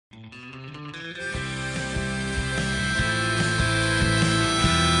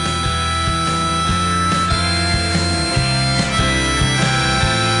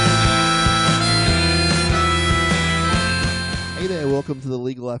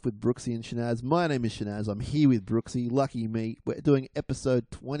Life with Brookesy and Shinazz. My name is Shinazz. I'm here with Brookesy. Lucky me. We're doing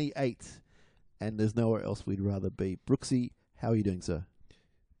episode 28, and there's nowhere else we'd rather be. Brookesy, how are you doing, sir?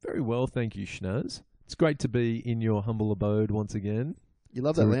 Very well, thank you, Shinazz. It's great to be in your humble abode once again. You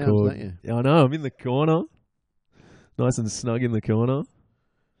love that lounge, don't you? Yeah, I know. I'm in the corner. Nice and snug in the corner.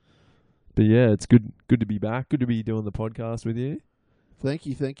 But yeah, it's good to be back. Good to be doing the podcast with you. Thank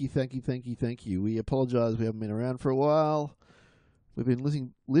you. We apologise we haven't been around for a while. We've been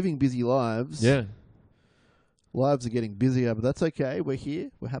living busy lives. Yeah. Lives are getting busier, but that's okay. We're here.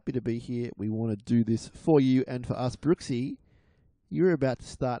 We're happy to be here. We want to do this for you and for us. Brookesy, you're about to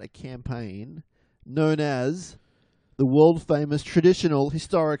start a campaign known as the world-famous, traditional,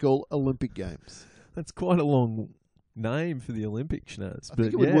 historical Olympic Games. That's quite a long name for the Olympics, Shinazz. I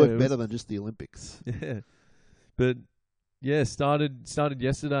think it would work better than just the Olympics. Yeah. But yeah, started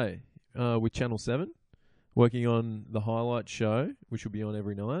yesterday with Channel 7. Working on the highlight show, which will be on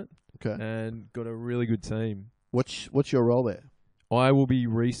every night. Okay. And got a really good team. What's your role there? I will be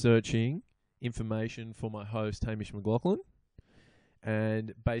researching information for my host, Hamish McLaughlin.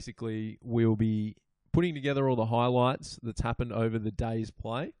 And basically, we'll be putting together all the highlights that's happened over the day's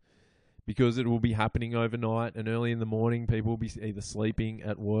play. Because it will be happening overnight and early in the morning. People will be either sleeping,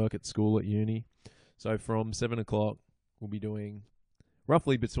 at work, at school, at uni. So from 7 o'clock, we'll be doing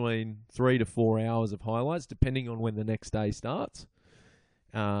roughly between 3 to 4 hours of highlights, depending on when the next day starts.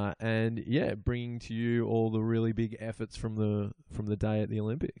 And yeah, bringing to you all the really big efforts from the day at the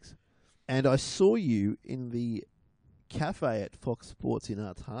Olympics. And I saw you in the cafe at Fox Sports in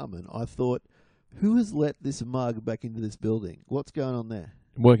Arts Harmon. I thought, who has let this mug back into this building? What's going on there?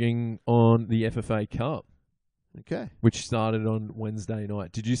 Working on the FFA Cup. Okay. Which started on Wednesday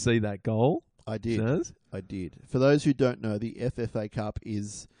night. Did you see that goal? I did. Shinazz? I did. For those who don't know, the FFA Cup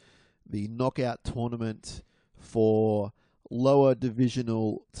is the knockout tournament for lower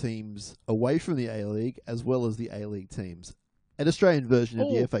divisional teams away from the A-League, as well as the A-League teams. An Australian version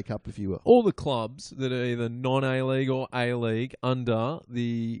of the FA Cup, if you will. All the clubs that are either non-A-League or A-League under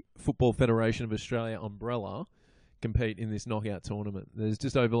the Football Federation of Australia umbrella compete in this knockout tournament. There's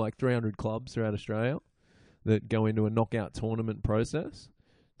just over like 300 clubs throughout Australia that go into a knockout tournament process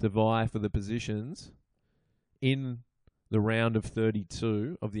to vie for the positions in the round of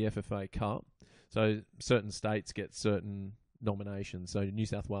 32 of the FFA Cup. So certain states get certain nominations. So New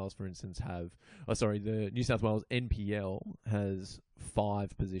South Wales, for instance, the New South Wales NPL has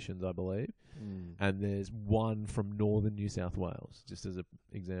 5 positions, I believe. And there's one from Northern New South Wales, just as an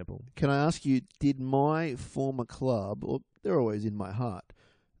example. Can I ask you, did my former club, or they're always in my heart,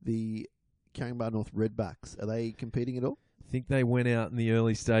 the Caringbah North Redbacks, are they competing at all? I think they went out in the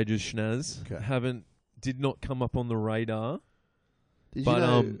early stages, Shinazz. Okay. Did not come up on the radar. Did you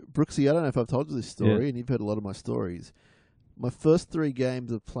know, Brookesy, I don't know if I've told you this story, and you've heard a lot of my stories. My first 3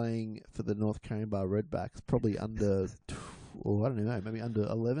 games of playing for the North Caringbah Redbacks, probably under, or I don't know, maybe under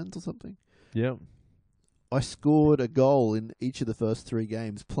 11s or something. Yeah. I scored a goal in each of the first 3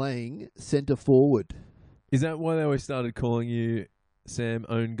 games playing centre forward. Is that why they always started calling you Sam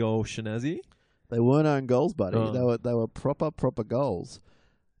Own Goal Shinazzy? They weren't own goals, buddy. Oh. They were proper goals.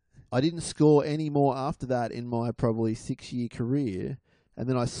 I didn't score any more after that in my probably 6-year career, and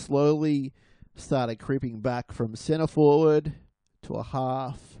then I slowly started creeping back from centre forward to a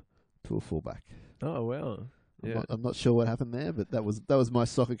half to a fullback. Oh wow! Yeah. I'm not sure what happened there, but that was my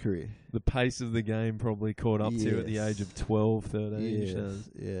soccer career. The pace of the game probably caught up to you at the age of 12, 13.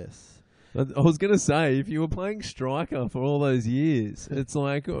 Yes. I was going to say, if you were playing striker for all those years, it's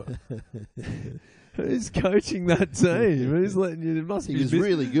like, who's coaching that team? Who's letting you? It must he be. Was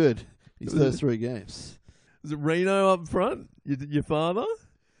really good. His first 3 games. Was it Reno up front? Your father?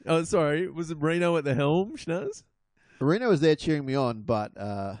 Oh, sorry. Was it Reno at the helm, Shinazz? Reno was there cheering me on, but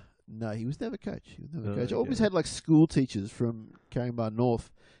no, he was never coach. I always had like school teachers from Caringbah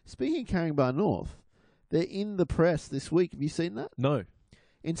North. Speaking of Caringbah North, they're in the press this week. Have you seen that? No.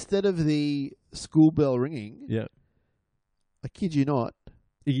 Instead of the school bell ringing, yeah, I kid you not,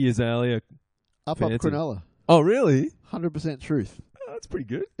 Iggy Azalea. Up Cronulla. Oh, really? 100% truth. Oh, that's pretty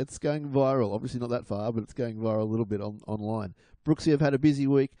good. It's going viral. Obviously not that far, but it's going viral a little bit online. Brookesy, I've had a busy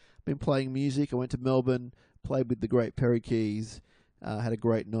week. Been playing music. I went to Melbourne, played with the great Perry Keys. Had a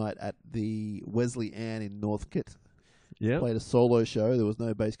great night at the Wesley Ann in Northcote. Yeah. Played a solo show. There was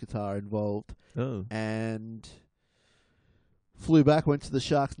no bass guitar involved. Oh. And flew back, went to the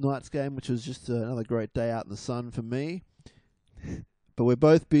Sharks Knights game, which was just another great day out in the sun for me. But we're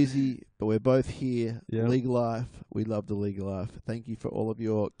both busy, but we're both here. Yeah. League Life. We love the League Life. Thank you for all of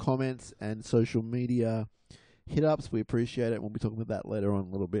your comments and social media hit-ups. We appreciate it. We'll be talking about that later on a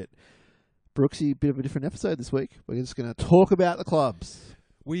little bit. Brookesy, bit of a different episode this week. We're just going to talk about the clubs.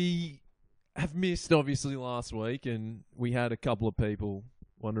 We have missed, obviously, last week, and we had a couple of people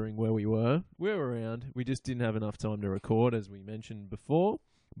wondering where we were. We were around. We just didn't have enough time to record, as we mentioned before.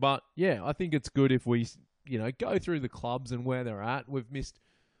 But, yeah, I think it's good if we, go through the clubs and where they're at. We've missed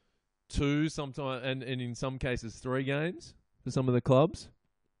 2 sometimes, and in some cases 3 games for some of the clubs.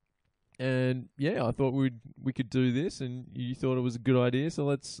 And, yeah, I thought we could do this, and you thought it was a good idea, so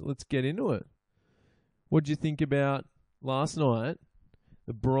let's get into it. What did you think about last night?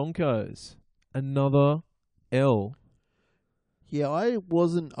 The Broncos, another L. Yeah, I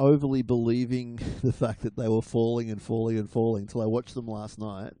wasn't overly believing the fact that they were falling until I watched them last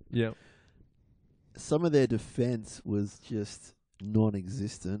night. Yeah. Some of their defence was just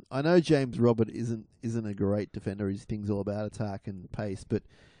non-existent. I know James Robert isn't a great defender. His thing's all about attack and pace, but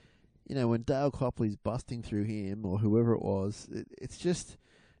when Dale Copley's busting through him or whoever it was,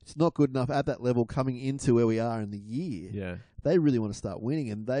 it's not good enough at that level coming into where we are in the year. Yeah. They really want to start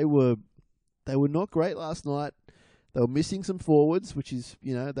winning, and they were not great last night. They were missing some forwards, which is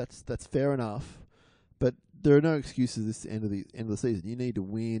that's fair enough, but there are no excuses this end of the season. You need to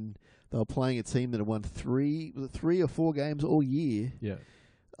win. They were playing a team that had won 3 or 4 games all year. Yeah.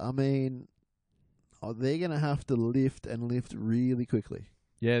 I mean, they're going to have to lift really quickly.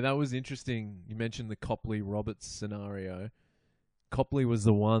 Yeah, that was interesting. You mentioned the Copley-Roberts scenario. Copley was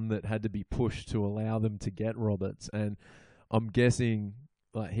the one that had to be pushed to allow them to get Roberts, and I'm guessing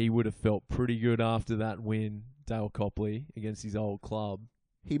he would have felt pretty good after that win, Dale Copley, against his old club.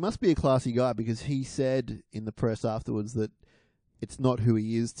 He must be a classy guy, because he said in the press afterwards that it's not who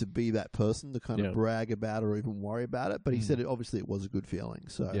he is to be that person to kind of brag about or even worry about it. But he said it was a good feeling.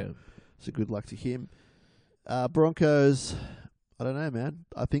 So good luck to him. Broncos, I don't know, man.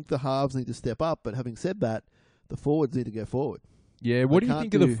 I think the halves need to step up. But having said that, the forwards need to go forward. Yeah, what do you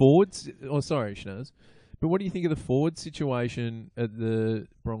think of the forwards? Oh, sorry, Shinazz. But what do you think of the forward situation at the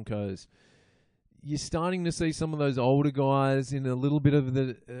Broncos? You're starting to see some of those older guys in a little bit of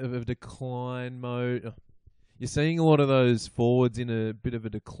a decline mode. You're seeing a lot of those forwards in a bit of a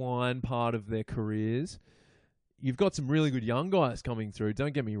decline part of their careers. You've got some really good young guys coming through,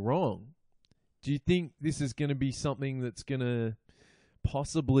 don't get me wrong. Do you think this is going to be something that's going to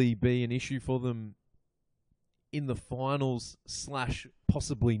possibly be an issue for them in the finals /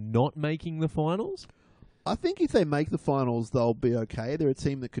 possibly not making the finals? I think if they make the finals, they'll be okay. They're a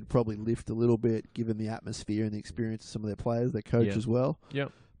team that could probably lift a little bit, given the atmosphere and the experience of some of their players, their coach as well. Yeah.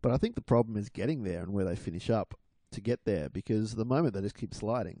 But I think the problem is getting there and where they finish up to get there, because at the moment they just keep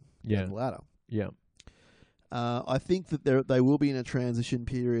sliding down the ladder. Yeah. I think that they will be in a transition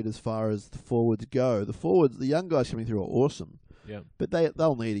period as far as the forwards go. The young guys coming through are awesome. Yeah. But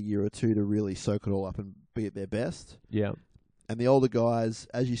they'll need a year or two to really soak it all up and be at their best. Yeah. And the older guys,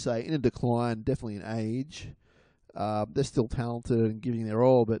 as you say, in a decline, definitely in age. They're still talented and giving their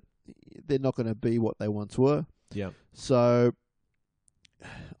all, but they're not going to be what they once were. Yeah. So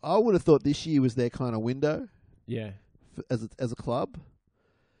I would have thought this year was their kind of window. Yeah. As a club,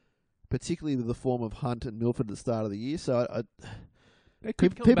 particularly with the form of Hunt and Milford at the start of the year. So they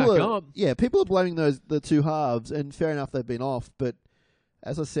could come back up. Yeah, people are blaming the 2 halves, and fair enough, they've been off. But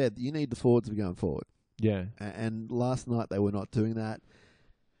as I said, you need the forwards to be going forward. Yeah. And last night they were not doing that.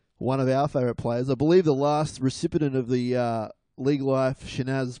 One of our favourite players, I believe the last recipient of the League Life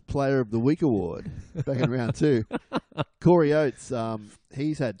Shinazz Player of the Week award back in round 2, Corey Oates,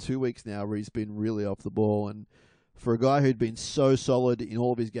 he's had 2 weeks now where he's been really off the ball. And for a guy who'd been so solid in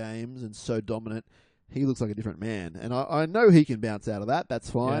all of his games and so dominant, he looks like a different man. And I know he can bounce out of that. That's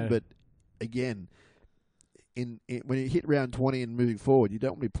fine. Yeah. But again, when you hit round 20 and moving forward, you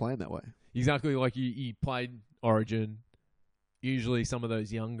don't want to be playing that way. Exactly, like he played Origin. Usually some of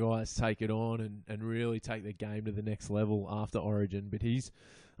those young guys take it on and really take the game to the next level after Origin, but he's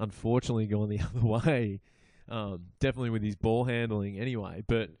unfortunately gone the other way, definitely with his ball handling anyway.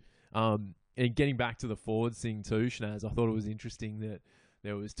 But and getting back to the forwards thing too, Shinazz, I thought it was interesting that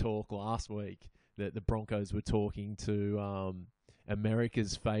there was talk last week that the Broncos were talking to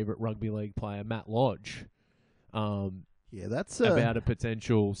America's favourite rugby league player, Matt Lodge. Yeah, that's about a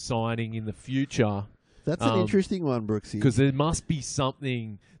potential signing in the future. That's an interesting one, Brooksy. Because there must be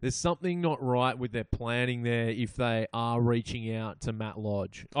something. There's something not right with their planning there if they are reaching out to Matt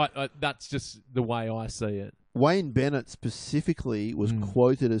Lodge. That's just the way I see it. Wayne Bennett specifically was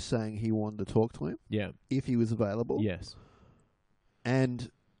quoted as saying he wanted to talk to him. Yeah. If he was available. Yes. And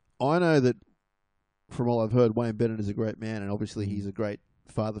I know that from all I've heard, Wayne Bennett is a great man, and obviously he's a great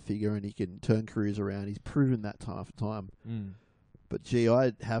father figure and he can turn careers around. He's proven that time after time. But gee,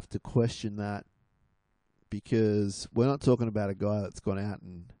 I'd have to question that, because we're not talking about a guy that's gone out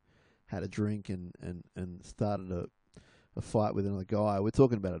and had a drink and started a fight with another guy. We're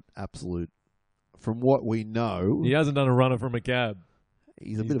talking about an absolute. From what we know, He hasn't done a runner from a cab.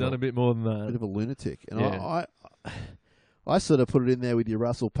 he's done a bit more than that. bit of a lunatic. And Yeah. I sort of put it in there with your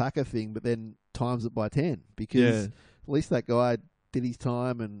Russell Packer thing, but then times it by 10 because at least that guy did his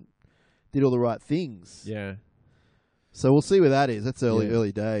time and did all the right things. Yeah. So we'll see where that is. That's Yeah.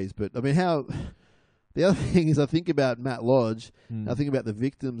 early days. But I mean, the other thing is I think about Matt Lodge. I think about the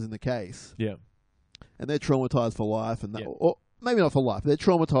victims in the case. Yeah. And they're traumatized for life, and Yeah. or maybe not for life. But they're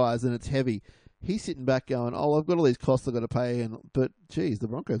traumatized, and it's heavy. He's sitting back going, "Oh, I've got all these costs I've got to pay," but geez, the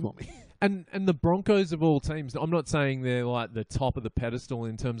Broncos want me. And the Broncos of all teams, I'm not saying they're like the top of the pedestal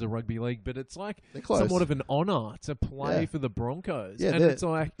in terms of rugby league, but it's like They're close. somewhat of an honour to play Yeah. for the Broncos. Yeah, and it's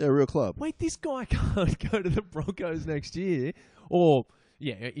like, they're a real club. wait, this guy can't go to the Broncos next year. Or,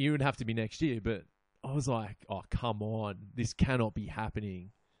 yeah, it would have to be next year, but I was like, oh, come on. This cannot be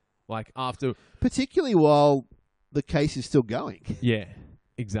happening. Like, after... Particularly while the case is still going. Yeah,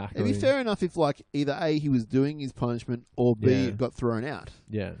 exactly. It'd be fair enough if, like, either A, he was doing his punishment, or B, Yeah. it got thrown out.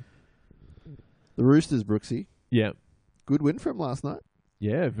 Yeah. The Roosters, Brooksy. Yeah. Good win from last night.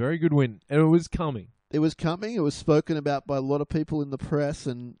 Yeah, very good win. And it was coming. It was coming. It was spoken about by a lot of people in the press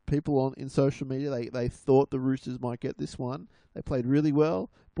and people in social media. They thought the Roosters might get this one. They played really well.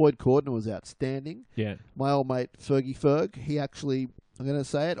 Boyd Cordner was outstanding. Yeah. My old mate Fergie Ferg, he actually, I'm going to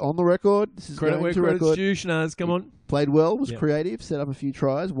say it on the record. This is Credit going where to credit's record. due, Shinazz. Come on. Played well, was Yeah. creative, set up a few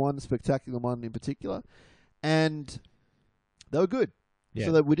tries, one spectacular one in particular, and they were good. Yeah.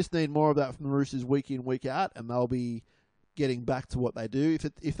 So that we just need more of that from the Roosters week in, week out, and they'll be getting back to what they do.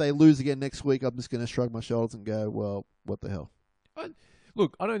 If they lose again next week, I'm just going to shrug my shoulders and go, well, what the hell?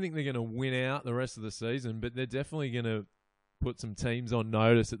 Look, I don't think they're going to win out the rest of the season, but they're definitely going to put some teams on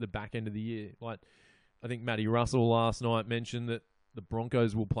notice at the back end of the year. Like, I think Matty Russell last night mentioned that the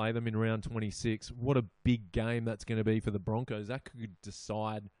Broncos will play them in round 26. What a big game that's going to be for the Broncos. That could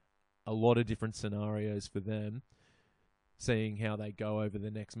decide a lot of different scenarios for them, seeing how they go over the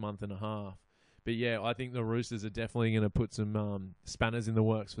next month and a half. But yeah, I think the Roosters are definitely going to put some spanners in the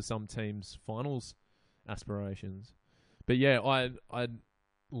works for some teams' finals aspirations. But yeah, I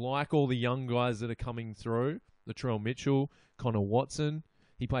like all the young guys that are coming through. Latrell Mitchell, Connor Watson.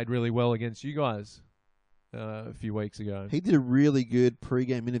 He played really well against you guys a few weeks ago. He did a really good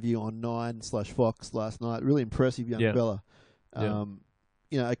pre-game interview on 9/Fox last night. Really impressive young fella.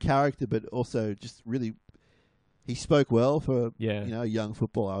 You know, a character, but also just really... He spoke well for a young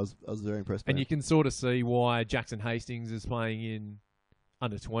footballer. I was very impressed by And him. you can sort of see why Jackson Hastings is playing in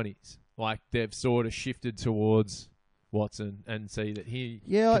under 20s. Like, they've sort of shifted towards Watson and see that he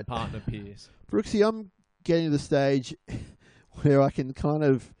can partner Pearce. Brooksy, I'm getting to the stage where I can kind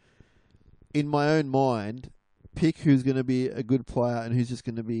of, in my own mind, pick who's going to be a good player and who's just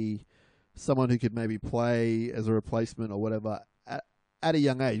going to be someone who could maybe play as a replacement or whatever at a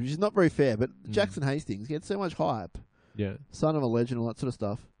young age, which is not very fair. But Jackson Hastings, he had so much hype. Yeah. Son of a legend, all that sort of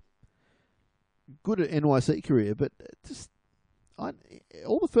stuff. Good at NYC career, but just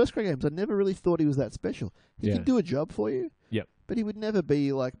all the first grade games, I never really thought he was that special. He could do a job for you. Yep. But he would never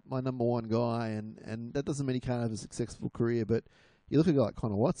be like my number one guy, and that doesn't mean he can't have a successful career. But you look at a guy like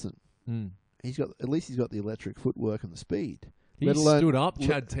Connor Watson. He's got the electric footwork and the speed. He stood up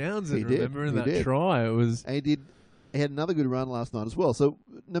Chad Townsend, remember, in that try. It was... And he had another good run last night as well. So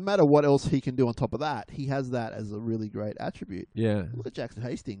no matter what else he can do on top of that, he has that as a really great attribute. Yeah. Look at Jackson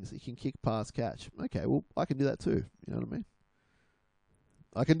Hastings. He can kick, pass, catch. Okay, well, I can do that too. You know what I mean?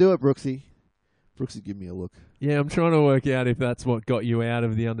 I can do it, Brooksy. Brooksy, give me a look. Yeah, I'm trying to work out if that's what got you out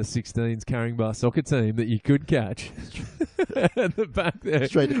of the under-16s carrying bar soccer team that you could catch. At the back there.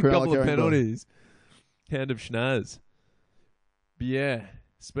 Straight to Cronulla couple of carrying bar. penalties. Hand of Shinazz. But yeah,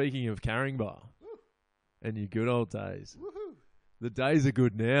 speaking of carrying bar and your good old days, the days are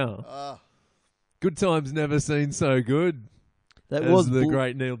good now. Good times never seen so good. That as was the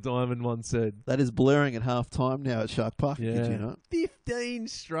great Neil Diamond once said. That is blaring at half time now at Shark Park. Yeah. Did you know? 15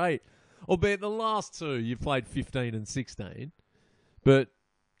 straight. Albeit the last two, you've played 15 and 16. But,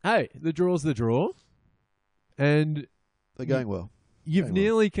 hey, the draw's the draw. And they're going well. You've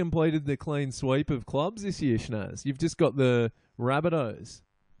nearly completed the clean sweep of clubs this year, Shinazz. You've just got the Rabbitohs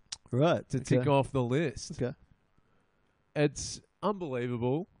to tick off the list. Okay. It's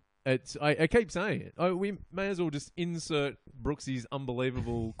unbelievable. I keep saying it. We may as well just insert Brooksy's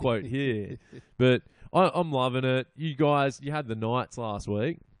unbelievable quote here. But I'm loving it. You guys, you had the Knights last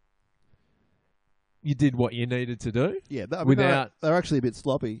week. You did what you needed to do. Yeah, they're actually a bit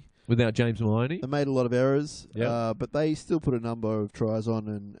sloppy. Without James Maloney. They made a lot of errors, Yep. but they still put a number of tries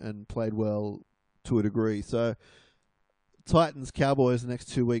on and played well to a degree. So Titans, Cowboys the next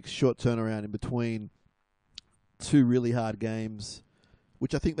 2 weeks, short turnaround in between 2 really hard games,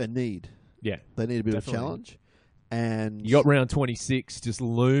 which I think they need. Yeah. They need a bit Definitely. of a challenge. And You got round 26 just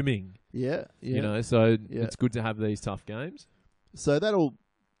looming, yeah. you know, so Yeah. it's good to have these tough games. So that'll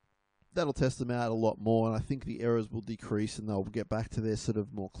test them out a lot more, and I think the errors will decrease, and they'll get back to their sort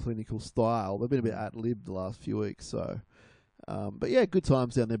of more clinical style. They've been a bit ad-libbed the last few weeks, so. But yeah, good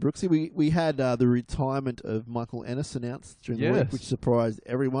times down there, Brooksy. We had the retirement of Michael Ennis announced during the week, which surprised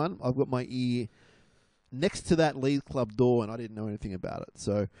everyone. I've got my ear next to that Leeds Club door, and I didn't know anything about it.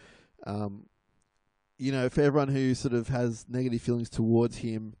 So, you know, for everyone who sort of has negative feelings towards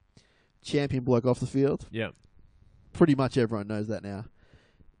him, champion bloke off the field. Yeah. Pretty much everyone knows that now.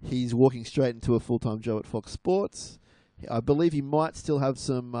 He's walking straight into a full-time job at Fox Sports. I believe he might still have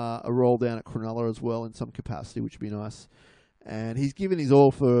some a roll down at Cronulla as well in some capacity, which would be nice. And he's given his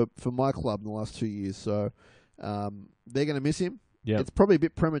all for my club in the last 2 years, so they're going to miss him. Yeah. It's probably a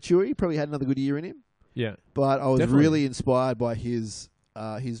bit premature. He probably had another good year in him. Yeah. But I was Definitely. really inspired by his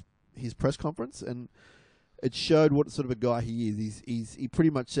press conference, and it showed what sort of a guy he is. He pretty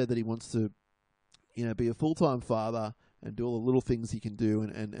much said that he wants to, you know, be a full-time father and do all the little things he can do,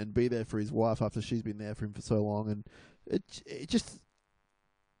 and be there for his wife after she's been there for him for so long. And it just,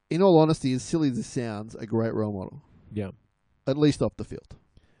 in all honesty, as silly as it sounds, a great role model. Yeah. At least off the field.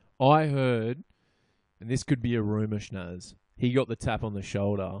 I heard, and this could be a rumour, Shinazz, he got the tap on the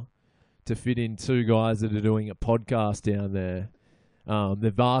shoulder to fit in 2 guys that are doing a podcast down there.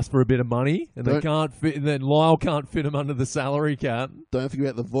 They've asked for a bit of money, and they can't fit. And then Lyle can't fit them under the salary cap. Don't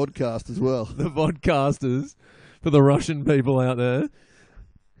forget about the vodcast as well. The vodcasters for the Russian people out there.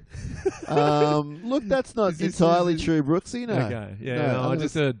 Look, that's not entirely true, Brooksy. No. Okay. Yeah. No, I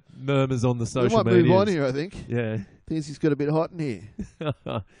just heard murmurs on the we social might media. move on here, I think. Yeah. Things he's got a bit hot in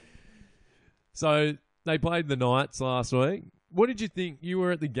here. So they played the Knights last week. What did you think? You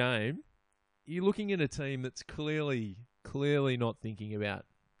were at the game. You're looking at a team that's clearly not thinking about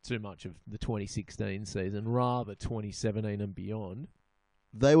too much of the 2016 season, rather 2017 and beyond.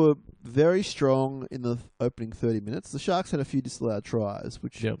 They were very strong in the opening 30 minutes. The Sharks had a few disallowed tries,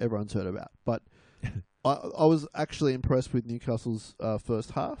 which everyone's heard about. But I was actually impressed with Newcastle's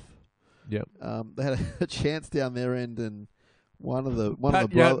first half. Yep. They had a chance down their end, and one of the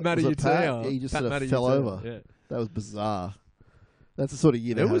brothers, he just sort of fell over. Yeah. That was bizarre. That's the sort of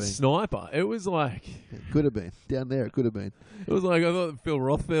year it was sniper. It was like it could have been down there. It could have been. It was like I thought Phil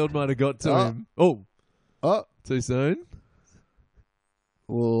Rothfield might have got to him. Oh, too soon.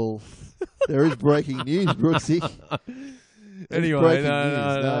 Well, there is breaking news, Brooksy. Anyway, no,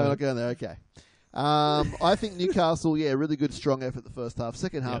 we're not going there. Okay. I think Newcastle, really good, strong effort the first half.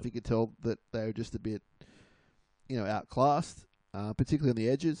 Second half, you could tell that they were just a bit, outclassed, particularly on the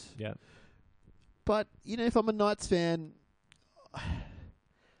edges. Yeah. But, if I'm a Knights fan,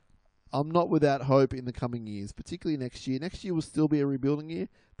 I'm not without hope in the coming years, particularly next year. Next year will still be a rebuilding year,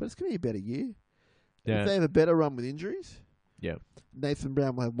 but it's going to be a better year. Yeah. If they have a better run with injuries, yeah, Nathan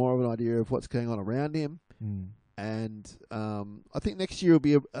Brown will have more of an idea of what's going on around him. Mm. And I think next year will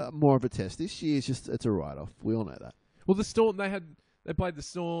be more of a test. This year it's a write-off. We all know that. Well, the Storm, they played the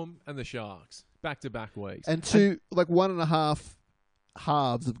Storm and the Sharks back-to-back weeks. And 1.5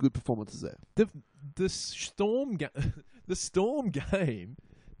 halves of good performances there. The Storm the Storm game,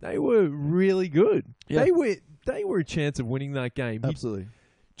 they were really good. Yeah. They were a chance of winning that game. Absolutely.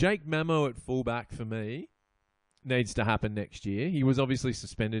 Jake Mamo at fullback for me needs to happen next year. He was obviously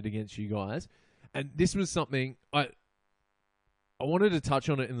suspended against you guys. And this was something I wanted to touch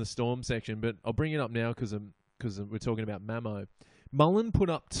on it in the Storm section, but I'll bring it up now because we're talking about Mamo. Mullen put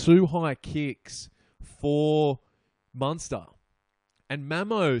up 2 high kicks for Munster, and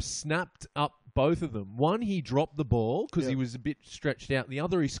Mamo snapped up both of them. One, he dropped the ball because he was a bit stretched out. The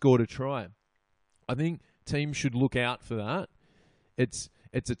other, he scored a try. I think teams should look out for that. It's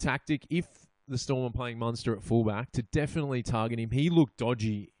a tactic if the Storm are playing Munster at fullback to definitely target him. He looked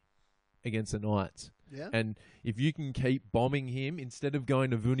dodgy against the Knights. Yeah. And if you can keep bombing him instead of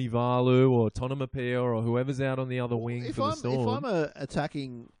going to Vunivalu or Tonamapia or whoever's out on the other wing for the Storm. If I'm a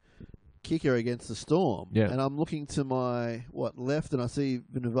attacking kicker against the Storm, and I'm looking to my left and I see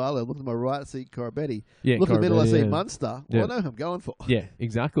Vunivalu, looking to my right I see Corabetti, look in the middle I see Munster, I know who I'm going for. Yeah,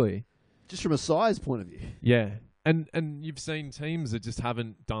 exactly. Just from a size point of view. Yeah. And you've seen teams that just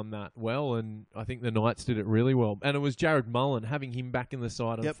haven't done that well, and I think the Knights did it really well. And it was Jared Mullen, having him back in the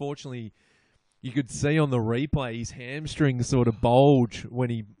side. Yep. Unfortunately, you could see on the replay his hamstring sort of bulge when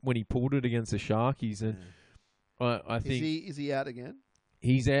he pulled it against the Sharkies. And I think is he out again?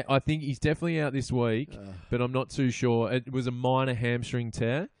 He's out. I think he's definitely out this week, but I'm not too sure. It was a minor hamstring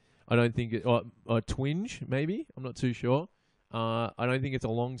tear. I don't think a twinge maybe. I'm not too sure. I don't think it's a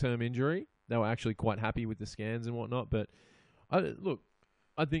long-term injury. they were actually quite happy with the scans and whatnot. But I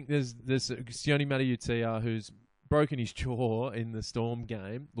think there's Sione Mata'utia, who's broken his jaw in the Storm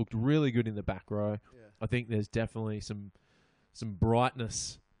game, looked really good in the back row. Yeah. I think there's definitely some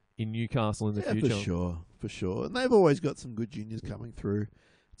brightness in Newcastle in the future. For sure. And they've always got some good juniors coming through.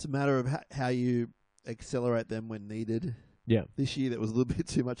 It's a matter of how you accelerate them when needed. Yeah. This year, there was a little bit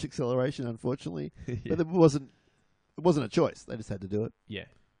too much acceleration, unfortunately. Yeah. But it wasn't a choice. They just had to do it. Yeah.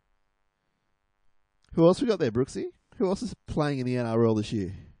 Who else we got there, Brooksy? Who else is playing in the NRL this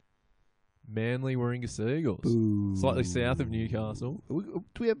year? Manly Warringah Seagulls. Ooh. Slightly south of Newcastle. Do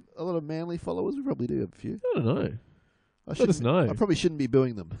we have a lot of Manly followers? We probably do have a few. I don't know. Let us know. I probably shouldn't be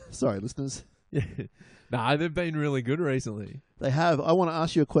booing them. Sorry, listeners. Yeah. Nah, they've been really good recently. They have. I want to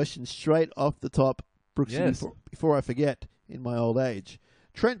ask you a question straight off the top, Brooksy, yes. before I forget in my old age.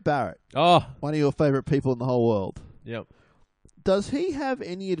 Trent Barrett. Oh. One of your favourite people in the whole world. Yep. Does he have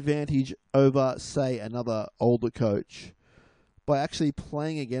any advantage over, say, another older coach by actually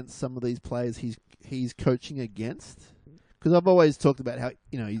playing against some of these players he's coaching against? Because I've always talked about how,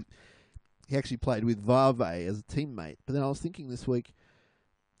 he actually played with Varve as a teammate. But then I was thinking this week,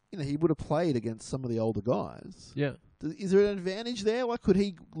 he would have played against some of the older guys. Yeah. Is there an advantage there? Like, could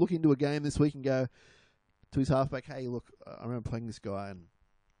he look into a game this week and go to his halfback, hey, look, I remember playing this guy and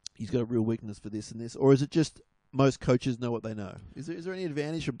he's got a real weakness for this and this? Or is it just most coaches know what they know? Is there any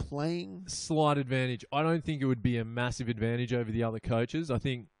advantage from playing? Slight advantage. I don't think it would be a massive advantage over the other coaches. I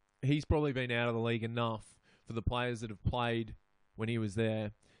think he's probably been out of the league enough for the players that have played when he was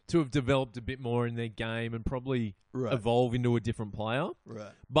there to have developed a bit more in their game and probably evolve into a different player.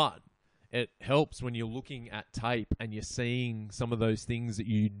 Right. But it helps when you're looking at tape and you're seeing some of those things that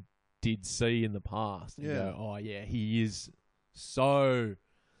you did see in the past. And you go, oh, yeah, he is so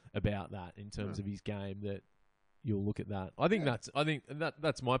about that in terms of his game that you'll look at that. I think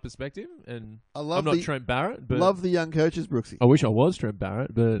that's my perspective, and I'm not Trent Barrett, but love the young coaches, Brooksy. I wish I was Trent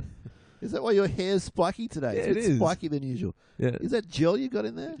Barrett, but is that why your hair's spiky today? Yeah, it's a bit spiky than usual. Yeah. Is that gel you got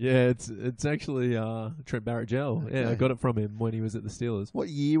in there? Yeah, it's actually Trent Barrett gel. Okay. Yeah, I got it from him when he was at the Steelers. What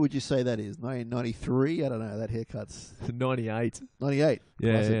year would you say that is? 1993? I don't know. That haircut's 98. 98.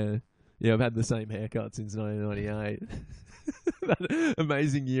 Yeah, Classic. yeah. I've had the same haircut since 1998. That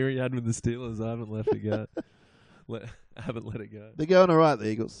amazing year he had with the Steelers. I haven't let it go. I haven't let it go. They're going all right, the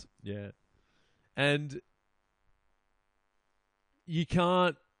Eagles. Yeah. And you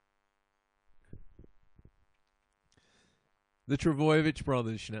can't... The Trbojevic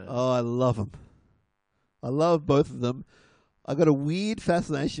brothers, Shinazz. Oh, I love them. I love both of them. I got a weird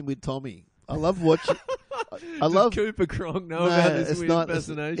fascination with Tommy. I love watching... I love Cooper Cronk know about this weird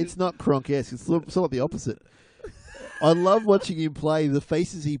fascination? It's not Cronk-esque. It's sort of the opposite. I love watching him play, the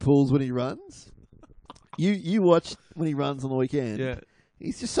faces he pulls when he runs. You watch when he runs on the weekend. Yeah.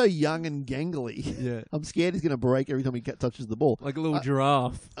 He's just so young and gangly. Yeah. I'm scared he's going to break every time he touches the ball. Like a little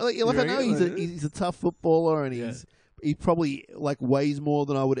giraffe. I know he's a tough footballer and he probably weighs more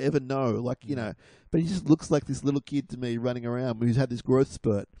than I would ever know. But he just looks like this little kid to me running around who's had this growth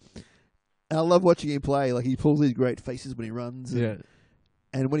spurt. And I love watching him play. Like, he pulls these great faces when he runs.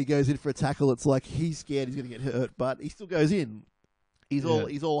 And when he goes in for a tackle, it's like he's scared he's going to get hurt, but he still goes in. He's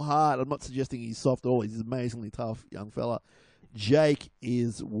all hard. I'm not suggesting he's soft at all. He's an amazingly tough young fella. Jake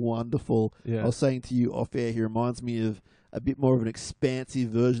is wonderful. Yeah. I was saying to you off air, he reminds me of a bit more of an expansive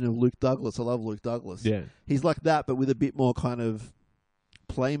version of Luke Douglas. I love Luke Douglas. Yeah. He's like that, but with a bit more kind of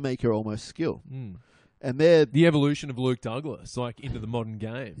playmaker almost skill. Mm. And they're the evolution of Luke Douglas, into the modern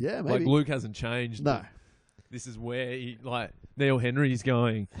game. Yeah, maybe. Luke hasn't changed. No. This is where Neil Henry's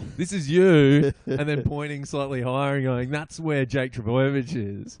going, this is you, and then pointing slightly higher and going, that's where Jake Trbojevic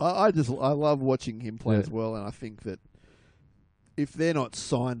is. I love watching him play as well, and I think that if they're not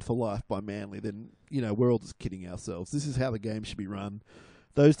signed for life by Manly, then, we're all just kidding ourselves. This is how the game should be run.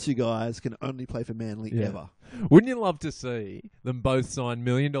 Those two guys can only play for Manly ever. Wouldn't you love to see them both sign $1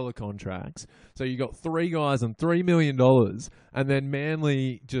 million contracts? So you got three guys on $3 million, and then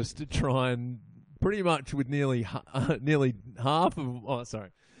Manly just try and pretty much with nearly half of...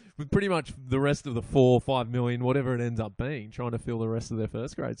 with pretty much the rest of the 4 or 5 million, whatever it ends up being, trying to fill the rest of their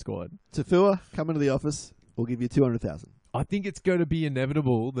first grade squad. Tafua, come into the office. We'll give you 200,000. I think it's going to be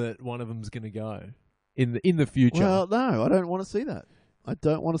inevitable that one of them's going to go in the future. Well, no, I don't want to see that. I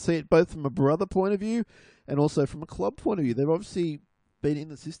don't want to see it both from a brother point of view and also from a club point of view. They've obviously been in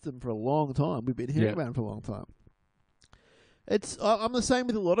the system for a long time. We've been hearing about them for a long time. I'm the same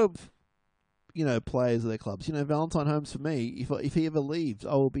with a lot of players of their clubs. Valentine Holmes, for me, if he ever leaves,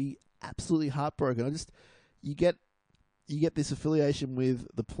 I will be absolutely heartbroken. You get this affiliation with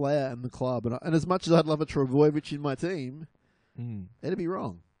the player and the club, and as much as I'd love a Trbojevic in my team, it'd be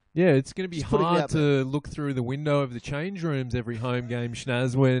wrong. Yeah, it's going to be Just putting it hard out to look through the window of the change rooms every home game,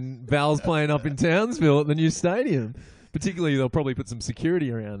 Shinazz, when Val's playing up in Townsville at the new stadium. Particularly, they'll probably put some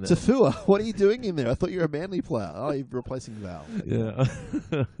security around there. Tafua, what are you doing in there? I thought you were a Manly player. Oh, you're replacing Val. Yeah.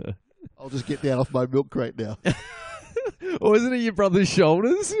 I'll just get down off my milk crate now. Or isn't it your brother's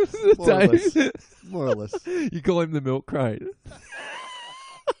shoulders? More or Dave? less. More or less. You call him the milk crate.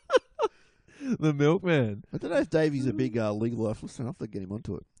 The milkman. I don't know if Davey's a big legal officer. I'll have to get him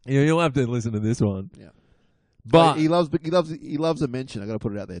onto it. Yeah, you'll have to listen to this one. Yeah. But he loves a mention. I got to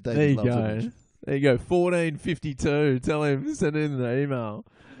put it out there. there Davey you loves a go. mention. There you go. 1452. Tell him, send in an email.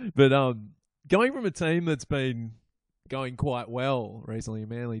 But going from a team that's been going quite well recently in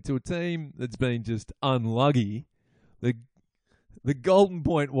Manly to a team that's been just unlucky, the Golden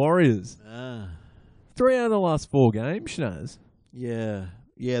Point Warriors. 3 out of the last 4 games, Shinazz. Yeah.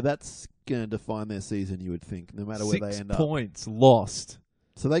 Yeah, that's going to define their season, you would think, no matter where they 6 end up. points lost.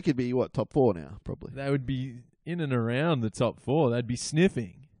 So they could be, what, top 4 now, probably. They would be in and around the top 4. They'd be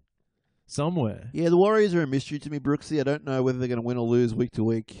sniffing somewhere. Yeah, the Warriors are a mystery to me, Brooksy. I don't know whether they're going to win or lose week to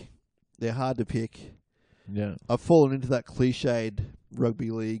week. They're hard to pick. Yeah. I've fallen into that cliched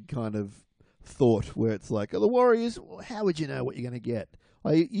rugby league kind of thought where it's like, oh, the Warriors, well, how would you know what you're going to get?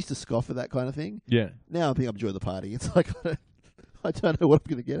 I used to scoff at that kind of thing. Yeah. Now I think I'm enjoying the party. It's like, I don't know what I'm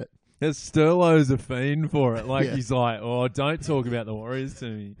going to get it. Sterlo's a fiend for it. Like, Yeah. he's like, oh, don't talk about the Warriors to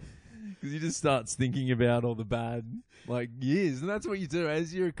me. Because he just starts thinking about all the bad, years. And that's what you do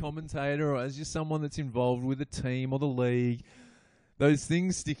as you're a commentator or as you're someone that's involved with a team or the league. Those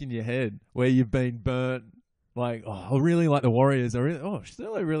things stick in your head where you've been burnt. Like, oh, I really like the Warriors.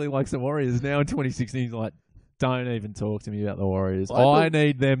 Sterlo really likes the Warriors. Now in 2016, he's like, don't even talk to me about the Warriors. I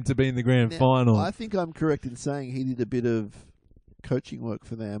need them to be in the grand final. I think I'm correct in saying he did a bit of coaching work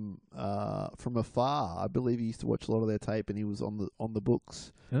for them from afar. I believe he used to watch a lot of their tape, and he was on the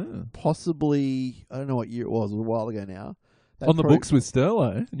books. Oh. Possibly, I don't know what year it was a while ago now. On the books with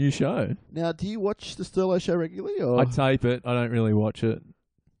Sterlo, a new show. Now, do you watch the Sterlo show regularly? Or? I tape it. I don't really watch it.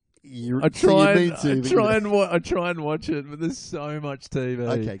 I try and watch it, but there's so much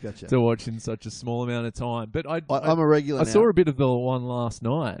TV to watch in such a small amount of time. But I'm a regular. I saw a bit of the one last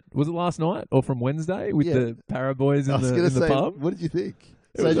night. Was it last night or from Wednesday with the Para Boys in the pub? What did you think?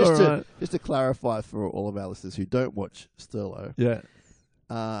 So just to clarify for all of our listeners who don't watch Sterlo,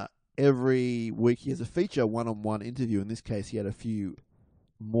 every week he has a feature one-on-one interview. In this case, he had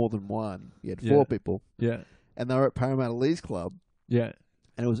more than one. He had 4 people. Yeah, and they were at Parramatta Leagues Club. Yeah.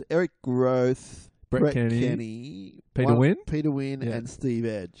 And it was Eric Groth, Brett Kenny, Peter Wynn, and Steve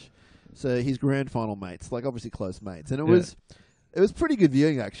Edge. So his grand final mates, obviously close mates. And it was pretty good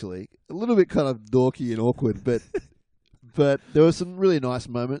viewing, actually. A little bit kind of dorky and awkward, but but there were some really nice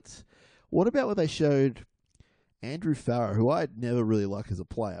moments. What about when they showed Andrew Farrar, who I'd never really liked as a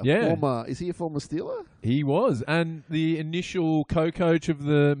player? Yeah. Is he a former Steeler? He was, and the initial co-coach of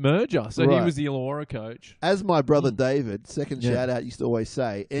the merger. So he was the Illawarra coach. As my brother David, second shout out, used to always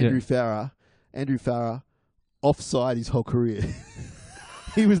say, Andrew Farrar, offside his whole career.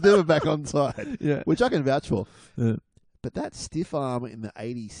 He was never back onside, which I can vouch for. Yeah. But that stiff arm in the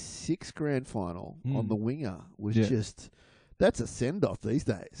 86 grand final on the winger was just, that's a send-off these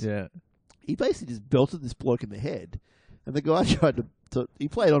days. Yeah. He basically just belted this bloke in the head, and the guy tried to he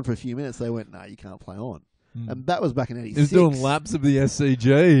played on for a few minutes. They went, "No, you can't play on," and that was back in '86. He was doing laps of the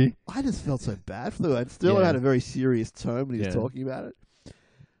SCG. I just felt so bad for the guy. Sterlo had a very serious tone when he was talking about it.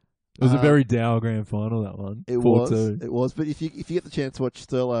 It was a very dour grand final, that one. It was. But if you get the chance to watch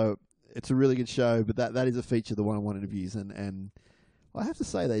Sterlo, it's a really good show. But that is a feature of the one-on-one interviews, and I have to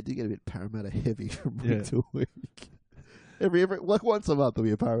say they do get a bit Parramatta heavy from week to week. Every once a month there'll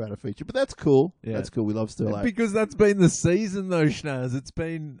be a Parramatta feature, but that's cool. Yeah. That's cool. We love Sterlo. Because that's been the season, though, Shinazz. It's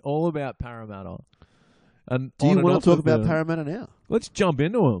been all about Parramatta. And do you want to talk about Parramatta now? Let's jump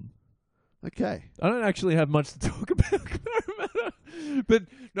into them. Okay. I don't actually have much to talk about Parramatta, but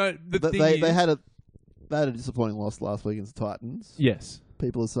no, they had a disappointing loss last week against the Titans. Yes.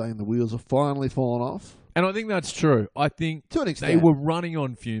 People are saying the wheels have finally fallen off. And I think that's true. I think to an extent they were running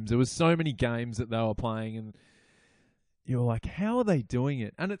on fumes. There were so many games that they were playing, and you're like, how are they doing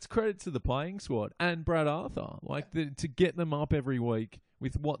it? And it's credit to the playing squad and Brad Arthur, to get them up every week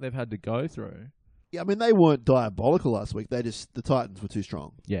with what they've had to go through. Yeah, I mean, they weren't diabolical last week. The Titans were too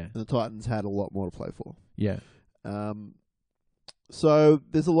strong. Yeah. And the Titans had a lot more to play for. Yeah. So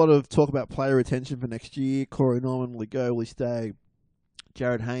there's a lot of talk about player retention for next year. Corey Norman, Ligo, will he stay?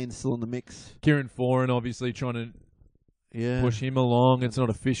 Jared Haynes still in the mix. Kieran Foran obviously trying to push him along. It's not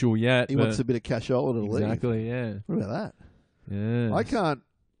official yet. He wants a bit of cashola to leave. Exactly, yeah. What about that? Yeah. I can't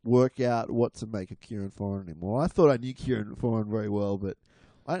work out what to make of Kieran Foran anymore. I thought I knew Kieran Foran very well, but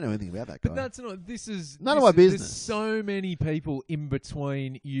I don't know anything about that guy. But that's not. This is none of my business. There's so many people in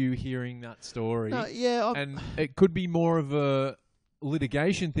between you hearing that story. No, yeah, and it could be more of a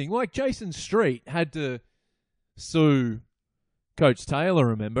litigation thing. Like Jason Street had to sue Coach Taylor.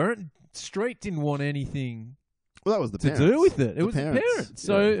 Remember, Street didn't want anything. Well, that was the to parents. do with it. It was the parents. parents.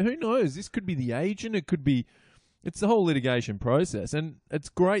 So who knows? This could be the agent. It could be. It's the whole litigation process, and it's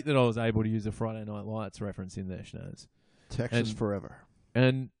great that I was able to use a Friday Night Lights reference in there, Shinazz. Texas forever.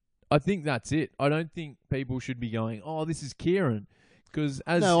 And I think that's it. I don't think people should be going, "Oh, this is Kieran," because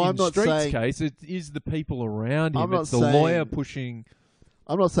in Street's case, it is the people around him. It's the lawyer pushing.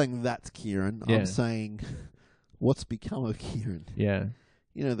 I'm not saying that's Kieran. Yeah. I'm saying what's become of Kieran. Yeah,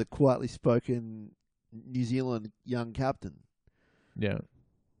 the quietly spoken New Zealand young captain. Yeah.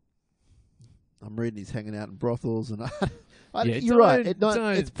 I'm reading he's hanging out in brothels, and you're right.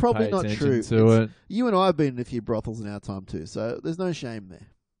 It's probably not true. You and I have been in a few brothels in our time too, so there's no shame there.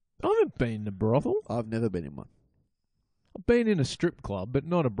 I haven't been in a brothel. I've never been in one. I've been in a strip club, but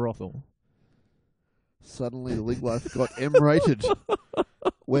not a brothel. Suddenly, the league life got M-rated.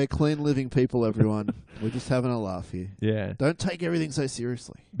 We're clean living people, everyone. We're just having a laugh here. Yeah. Don't take everything so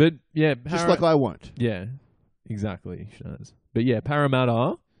seriously. But yeah, just like I won't. Yeah, exactly. But yeah,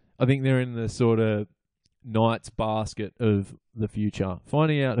 Parramatta. I think they're in the sort of Knights basket of the future.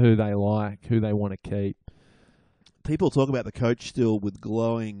 Finding out who they like, who they want to keep. People talk about the coach still with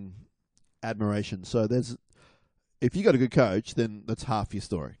glowing admiration. So if you got a good coach, then that's half your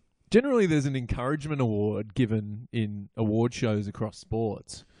story. Generally, there's an encouragement award given in award shows across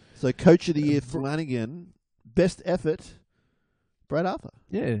sports. So Coach of the Year, Flanagan. Best effort, Brad Arthur.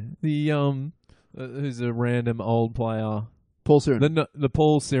 Yeah. The who's a random old player. Paul Sirenen. The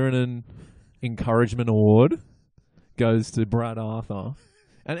Paul Sirenen Encouragement Award goes to Brad Arthur.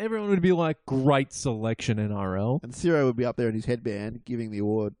 And everyone would be like, great selection, NRL. And Ciro would be up there in his headband giving the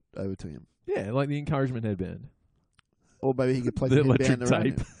award over to him. Yeah, like the encouragement headband. Or maybe he could play the electric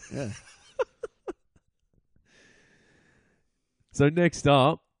tape. Yeah. So next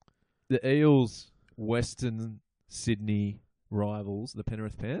up, the Eels Western Sydney rivals, the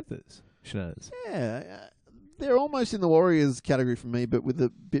Penrith Panthers. Shinazz. Yeah, they're almost in the Warriors category for me, but with a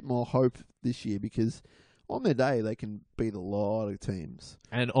bit more hope this year because on their day they can beat a lot of teams.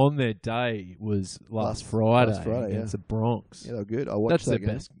 And on their day was last Friday against the Bronx. Yeah, they were good. I watched that game.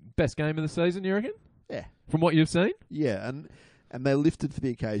 That's their best game of the season, you reckon? Yeah. From what you've seen? Yeah, and they lifted for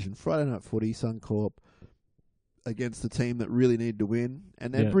the occasion. Friday night footy, Suncorp, against the team that really needed to win.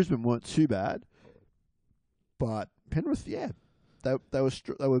 And then Brisbane weren't too bad. But Penrith, they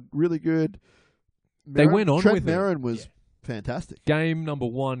were really good. They went on Trent with Merrin was fantastic. Game number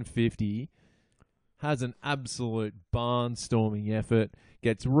 150 has an absolute barnstorming effort.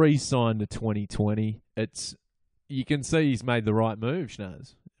 Gets re-signed to 2020. You can see he's made the right move,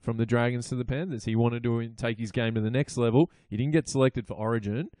 Shinazz. From the Dragons to the Panthers. He wanted to take his game to the next level. He didn't get selected for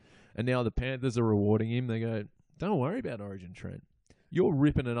Origin. And now the Panthers are rewarding him. They go, don't worry about Origin, Trent. You're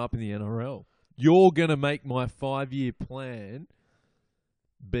ripping it up in the NRL. You're going to make my 5-year plan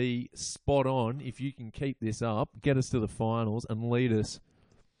be spot on if you can keep this up, get us to the finals, and lead us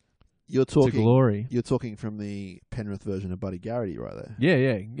to glory. You're talking from the Penrith version of Buddy Garrity right there.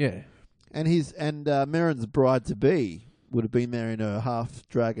 Yeah. And Merrin's bride-to-be would have been there in a half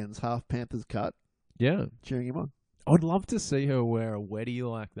Dragons, half Panthers cut. Yeah. Cheering him on. I'd love to see her wear a weddy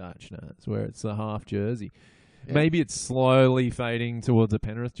like that, Shinazz, where it's a half jersey. Yeah. Maybe it's slowly fading towards a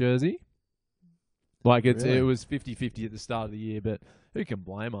Penrith jersey. Like it was 50-50 at the start of the year, but who can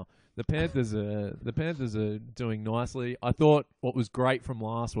blame her? The Panthers are doing nicely. I thought what was great from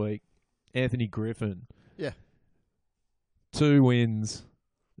last week, Anthony Griffin. Yeah. 2 wins,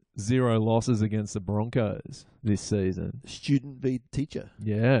 0 losses against the Broncos this season. Student beat teacher.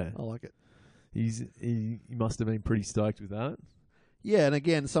 Yeah. I like it. He must have been pretty stoked with that. Yeah, and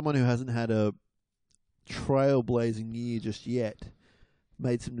again, someone who hasn't had a trailblazing year just yet.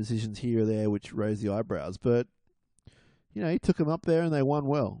 Made some decisions here or there which raised the eyebrows, but he took them up there and they won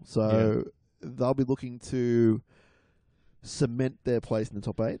well. So they'll be looking to cement their place in the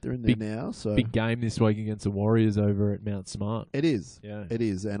top 8. They're in there now. So big game this week against the Warriors over at Mount Smart. It is. Yeah. It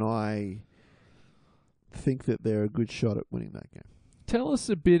is, and I think that they're a good shot at winning that game. Tell us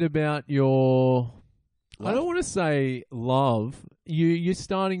a bit about your... Love. I don't want to say love. You're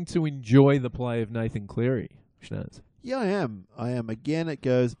starting to enjoy the play of Nathan Cleary, Shinazz. Yeah, I am. Again, it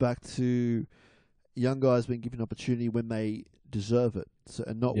goes back to young guys being given opportunity when they deserve it,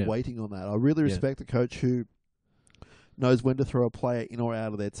 and not waiting on that. I really respect a coach who knows when to throw a player in or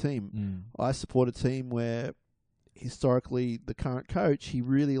out of their team. I support a team where historically the current coach, he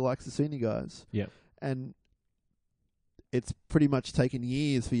really likes the senior guys. Yeah. And it's pretty much taken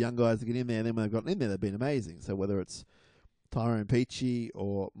years for young guys to get in there, and then when they've gotten in there, they've been amazing. So whether it's Tyrone Peachy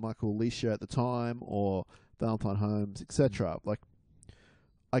or Michael Leisha at the time or Valentine Holmes, etc. Like,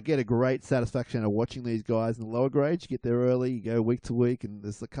 I get a great satisfaction out of watching these guys in the lower grades. You get there early, you go week to week, and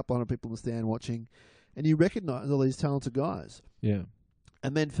there's a couple hundred people in the stand watching, and you recognise all these talented guys. Yeah.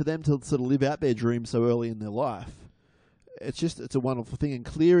 And then for them to sort of live out their dreams so early in their life, it's a wonderful thing. And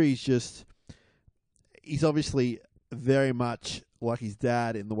Cleary's he's obviously very much like his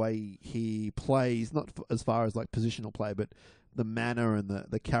dad in the way he plays, not as far as like positional play, but the manner and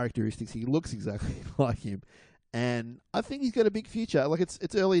the characteristics. He looks exactly like him. And I think he's got a big future. Like,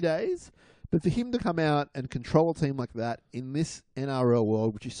 it's early days, but for him to come out and control a team like that in this NRL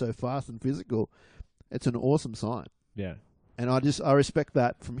world, which is so fast and physical, it's an awesome sign. Yeah. And I respect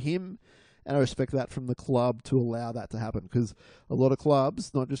that from him, and I respect that from the club to allow that to happen. Because a lot of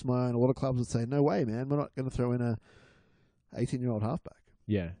clubs, not just my own, a lot of clubs would say, no way, man, we're not going to throw in a 18-year-old halfback.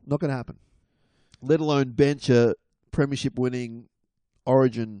 Yeah. Not going to happen. Let alone bench a premiership-winning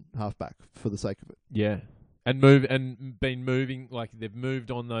Origin halfback for the sake of it. Yeah. They've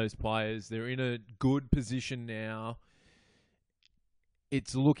moved on those players. They're in a good position now.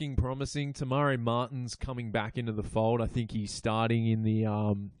 It's looking promising. Tamari Martin's coming back into the fold. I think he's starting in the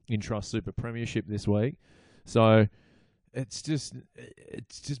Intrust Super Premiership this week. So it's just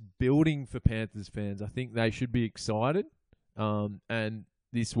building for Panthers fans. I think they should be excited. And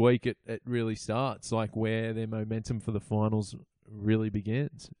this week it really starts, like where their momentum for the finals really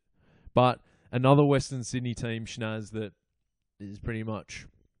begins. But another Western Sydney team, Shinazz, that is pretty much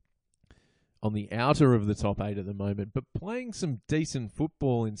on the outer of the top 8 at the moment, but playing some decent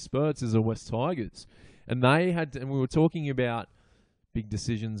football in spurts as the West Tigers. And we were talking about big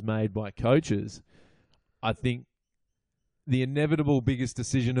decisions made by coaches. I think the inevitable biggest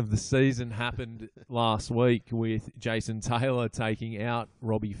decision of the season happened last week with Jason Taylor taking out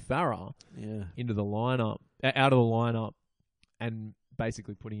Robbie Farah out of the lineup, and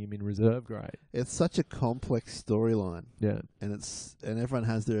basically putting him in reserve grade. It's such a complex storyline. Yeah. And everyone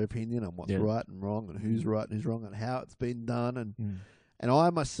has their opinion on what's right and wrong, and who's right and who's wrong, and how it's been done. And I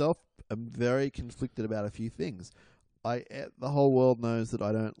myself am very conflicted about a few things. The whole world knows that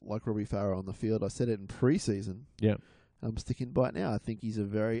I don't like Robbie Farah on the field. I said it in pre-season. Yeah. I'm sticking by it now. I think he's a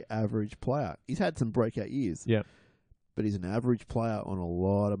very average player. He's had some breakout years. Yeah. But he's an average player on a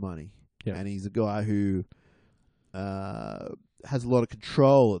lot of money. Yeah. And he's a guy who has a lot of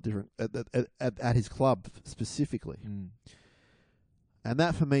control at his club specifically. And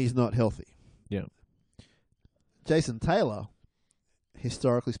that for me is not healthy. Yeah. Jason Taylor,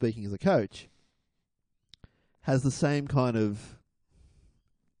 historically speaking as a coach, has the same kind of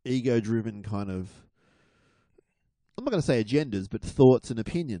ego-driven kind of, I'm not going to say agendas, but thoughts and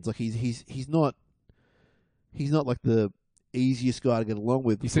opinions. Like he's not like the easiest guy to get along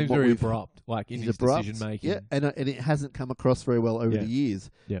with. He seems very abrupt, like in his decision making. Yeah, and it hasn't come across very well over the years.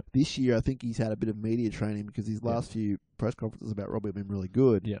 Yeah. This year, I think he's had a bit of media training because his last few press conferences about Robbie have been really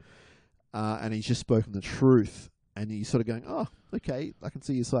good. Yeah. And he's just spoken the truth, and he's sort of going, "Oh, okay, I can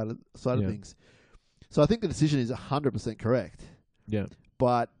see your side of things." So I think the decision is 100% correct. Yeah.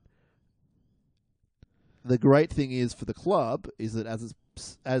 But the great thing is for the club is that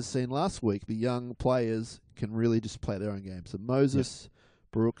as seen last week, the young players can really just play their own game. So Moses,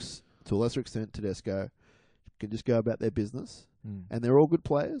 Brooks, to a lesser extent Tedesco, can just go about their business. And they're all good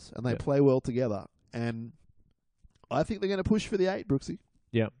players, and they play well together. And I think they're going to push for the 8, Brooksy.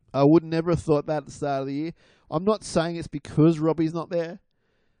 Yeah. I would never have thought that at the start of the year. I'm not saying it's because Robbie's not there,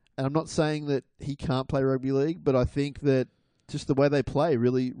 and I'm not saying that he can't play rugby league, but I think that just the way they play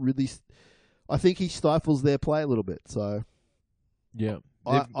really, I think he stifles their play a little bit. So yeah,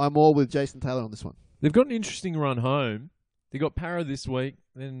 I'm all with Jason Taylor on this one. They've got an interesting run home. They got Para this week,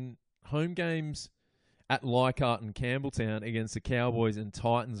 then home games at Leichhardt and Campbelltown against the Cowboys and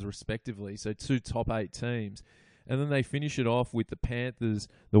Titans respectively, so 2 top 8 teams. And then they finish it off with the Panthers,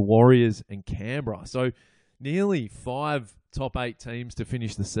 the Warriors and Canberra. So nearly 5 top 8 teams to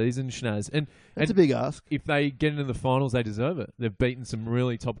finish the season, Shinazz. And that's a big ask. If they get into the finals, they deserve it. They've beaten some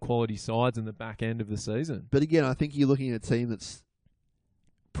really top quality sides in the back end of the season. But again, I think you're looking at a team that's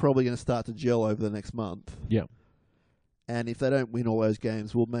probably going to start to gel over the next month. Yeah. And if they don't win all those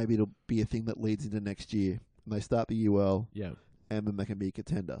games, well, maybe it'll be a thing that leads into next year. And they start the year well. Yeah. And then they can be a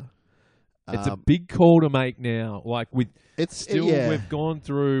contender. It's a big call to make now. Like we've gone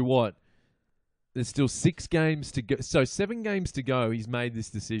through what? There's still 6 games to go. So 7 games to go. He's made this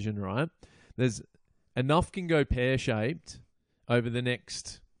decision, right? There's enough can go pear-shaped over the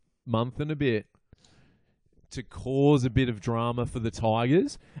next month and a bit to cause a bit of drama for the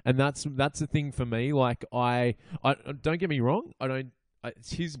Tigers, and that's the thing for me. Like I don't get me wrong,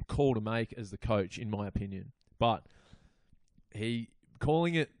 it's his call to make as the coach, in my opinion, but he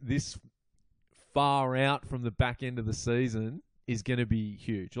calling it this far out from the back end of the season is going to be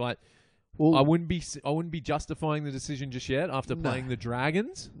huge. Like, well, I wouldn't be justifying the decision just yet after playing the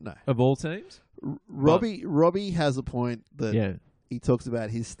Dragons of all teams. Robbie has a point that he talks about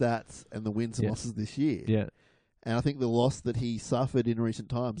his stats and the wins and losses this year. Yeah. And I think the loss that he suffered in recent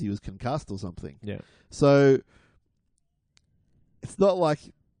times, he was concussed or something. Yeah. So it's not like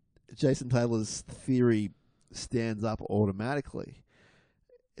Jason Taylor's theory stands up automatically.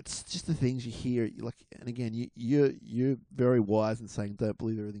 It's just the things you hear. And again, you're very wise in saying don't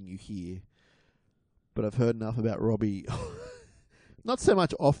believe everything you hear. But I've heard enough about Robbie, not so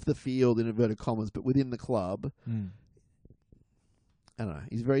much off the field in inverted commas, but within the club. I don't know.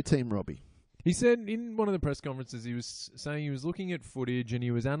 He's very team Robbie. He said in one of the press conferences, he was saying he was looking at footage and he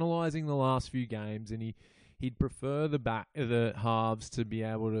was analysing the last few games, and he'd prefer the halves to be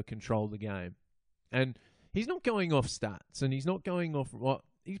able to control the game. And he's not going off stats, and he's not going off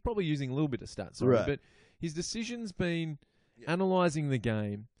he's probably using a little bit of stats, right? But his decision's been analysing the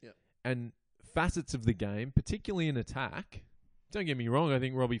game and facets of the game, particularly in attack. Don't get me wrong, I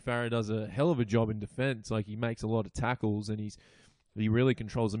think Robbie Farah does a hell of a job in defence. Like, he makes a lot of tackles, and he really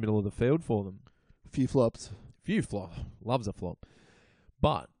controls the middle of the field for them. Few flops. Loves a flop.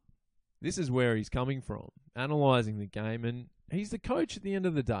 But this is where he's coming from, analysing the game, and he's the coach at the end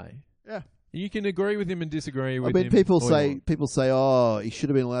of the day. Yeah. You can agree with him and disagree with him. I mean, people say, oh, he should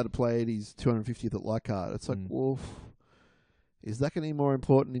have been allowed to play at his 250th at Leichhardt. It's like, well, is that going to be more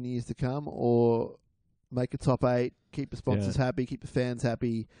important in years to come, or make a top 8, keep the sponsors happy, keep the fans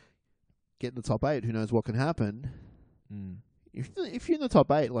happy, get in the top 8? Who knows what can happen? If you're in the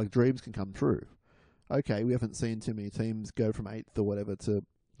top 8, like, dreams can come true. Okay, we haven't seen too many teams go from 8th or whatever to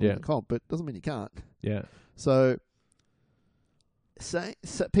the comp, but doesn't mean you can't. Yeah. So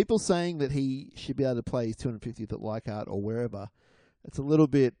people saying that he should be able to play his 250th at Leichhardt or wherever, it's a little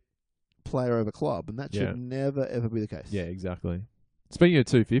bit player over club, and that should never, ever be the case. Yeah, exactly. Speaking of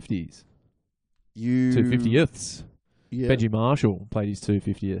 250s, 250ths, Benji Marshall played his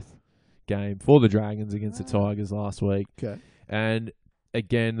 250th game for the Dragons against the Tigers last week. Okay. And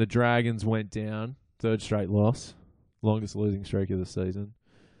again, the Dragons went down, 3rd straight loss, longest losing streak of the season.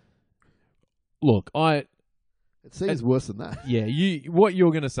 Look, it seems worse than that. Yeah, what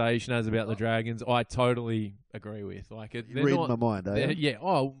you're going to say, Shinazz, about the Dragons, I totally agree with. Like, you're reading my mind, are you? Yeah.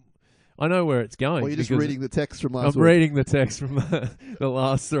 Oh, I know where it's going. Or you're just reading the text from last week. I'm reading the text from the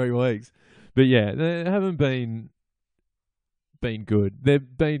last 3 weeks. But yeah, they haven't been good.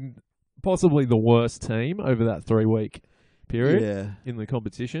 They've been possibly the worst team over that 3-week period in the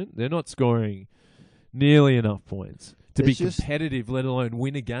competition. They're not scoring nearly enough points to be competitive, let alone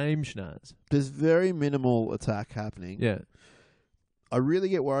win a game, Shinazz. There's very minimal attack happening. Yeah. I really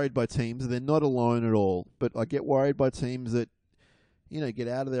get worried by teams. They're not alone at all, but I get worried by teams that, get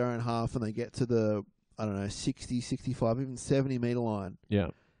out of their own half and they get to the, 60, 65, even 70-metre line. Yeah.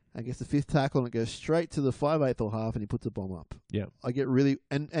 And gets the 5th tackle and it goes straight to the 5/8 or half and he puts a bomb up. Yeah. I get really,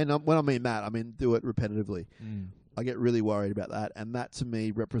 and when I mean that, I mean do it repetitively. I get really worried about that, and that to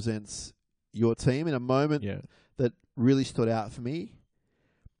me represents your team. In a moment that really stood out for me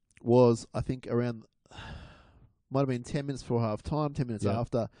was, I think, around, might have been 10 minutes before half time, 10 minutes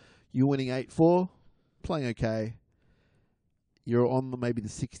after, you're winning 8-4, playing okay. You're on maybe the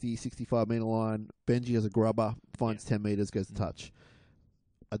 60, 65-metre line. Benji has a grubber, finds 10 metres, goes to touch.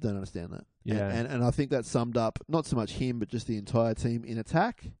 I don't understand that. Yeah. And I think that summed up not so much him, but just the entire team in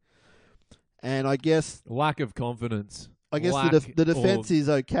attack. And I guess lack of confidence. I guess the defense is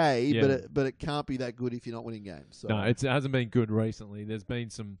okay, but it can't be that good if you're not winning games. So. No, it hasn't been good recently. There's been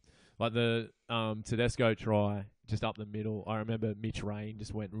some, like the Tedesco try just up the middle. I remember Mitch Rain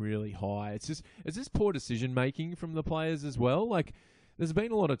just went really high. It's just poor decision making from the players as well. Like, there's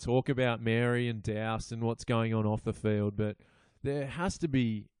been a lot of talk about Mary and Douse and what's going on off the field, but there has to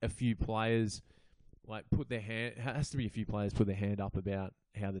be a few players put their hand up about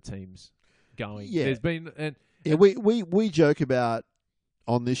how the team's going. Yeah. There's been we joke about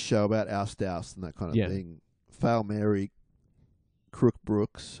on this show about our Douse and that kind of thing. Fail Mary, Crook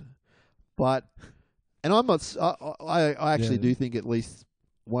Brooks, but I'm not. I actually do think at least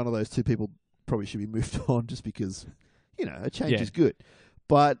one of those two people probably should be moved on, just because a change is good.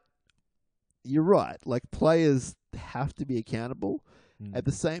 But you're right. Like, players have to be accountable. At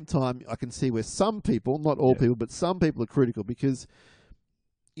the same time, I can see where some people, not all people, but some people are critical because,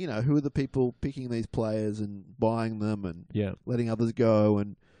 who are the people picking these players and buying them and letting others go?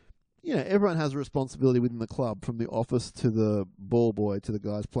 And everyone has a responsibility within the club, from the office to the ball boy to the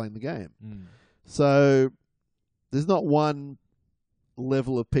guys playing the game. So there's not one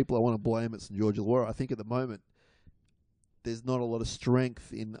level of people I want to blame at St George Illawarra. I think at the moment there's not a lot of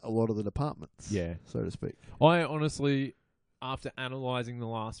strength in a lot of the departments, so to speak. I honestly, after analysing the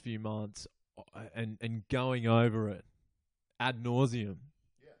last few months and going over it ad nauseum,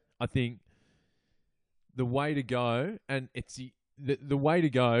 I think the way to go, and it's the way to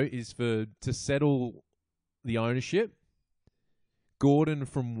go, is to settle the ownership. Gordon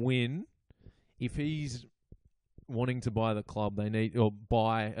from Wynn, if he's wanting to buy the club, or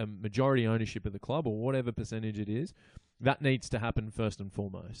buy a majority ownership of the club, or whatever percentage it is, that needs to happen first and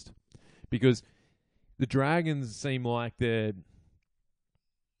foremost. Because the Dragons seem like they're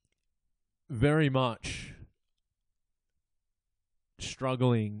very much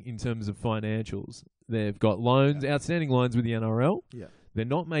struggling in terms of financials. They've got loans, outstanding loans with the NRL. Yeah. They're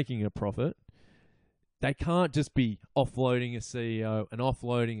not making a profit. They can't just be offloading a CEO and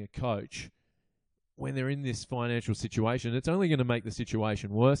offloading a coach when they're in this financial situation. It's only going to make the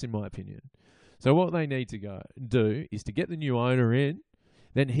situation worse, in my opinion. So what they need to do is to get the new owner in,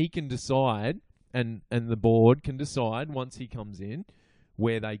 then he can decide, and the board can decide once he comes in,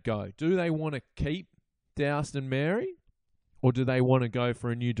 where they go. Do they want to keep Doust and Mary, or do they want to go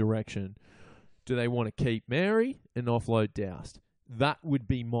for a new direction? Do they want to keep Mary and offload Doust? That would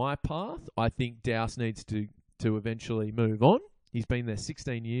be my path. I think Doust needs to eventually move on. He's been there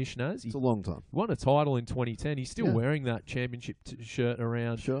 16 years, Shinazz. It's a long time. Won a title in 2010. He's still wearing that championship shirt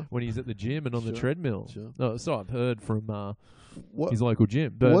around when he's at the gym and on the treadmill. Oh, so I've heard from his local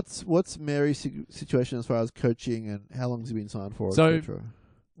gym. But what's Mary's situation as far as coaching, and how long has he been signed for? So etc.?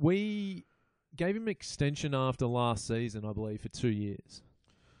 We gave him an extension after last season, I believe, for 2 years.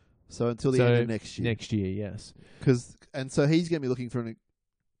 So until the end of next year. Next year, yes. So he's going to be looking for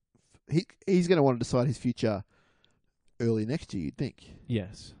he's going to want to decide his future early next year, you'd think.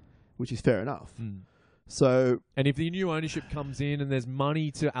 Yes. Which is fair enough. So, and if the new ownership comes in and there's money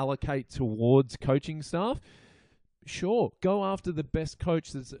to allocate towards coaching staff, sure, go after the best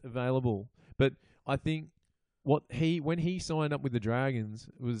coach that's available. But I think when he signed up with the Dragons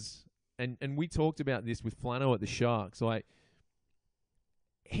was, and we talked about this with Flano at the Sharks, like,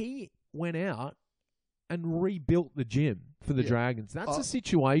 he went out and rebuilt the gym for the Dragons. That's a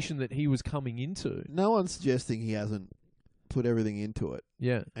situation that he was coming into. No one's suggesting he hasn't put everything into it.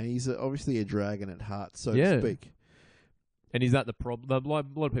 Yeah. And he's obviously a Dragon at heart, so to speak. And is that the problem? A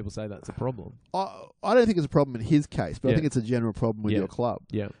lot of people say that's a problem. I don't think it's a problem in his case, but I think it's a general problem with your club.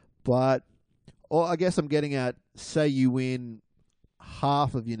 Yeah. But I guess I'm getting at, say you win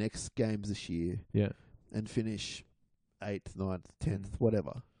half of your next games this year and finish 8th, 9th, 10th,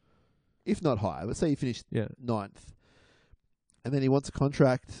 whatever. If not higher. Let's say you finish 9th. And then he wants a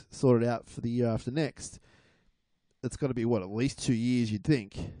contract sorted out for the year after next. It's got to be, at least 2 years, you'd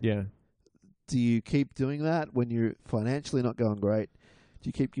think. Yeah. Do you keep doing that when you're financially not going great? Do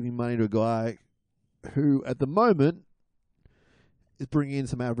you keep giving money to a guy who, at the moment, is bringing in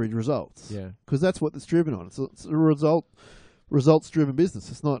some average results? Yeah. Because that's what it's driven on. It's a results-driven business.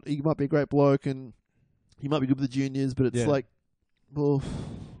 It's not, he might be a great bloke and he might be good with the juniors, but it's like, well,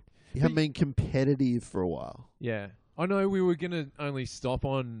 you haven't been competitive for a while. Yeah. I know we were going to only stop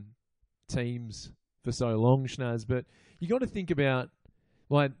on teams for so long, Shinazz, but you got to think about,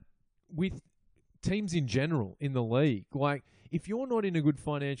 like, with teams in general in the league, like, if you're not in a good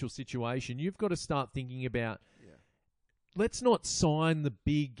financial situation, you've got to start thinking about, let's not sign the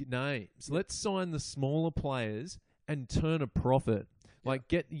big names. Let's sign the smaller players and turn a profit. Like,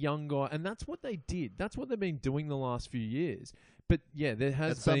 get the young guy. And that's what they did. That's what they've been doing the last few years. But, yeah, there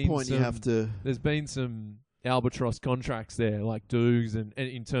has At some point you have to... There's been some albatross contracts there, like Dukes and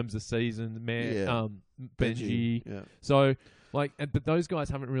in terms of season, Benji. Yeah. So, like, but those guys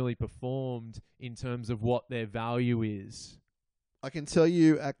haven't really performed in terms of what their value is. I can tell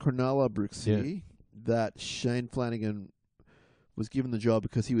you at Cronulla, Brookesy, that Shane Flanagan was given the job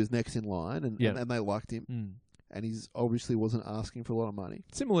because he was next in line and they liked him. And he's obviously wasn't asking for a lot of money.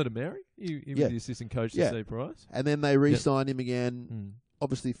 Similar to Mary. He was the assistant coach to Steve Price. And then they re-signed him again,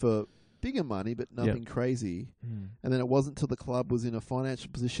 obviously for bigger money, but nothing crazy. And then it wasn't until the club was in a financial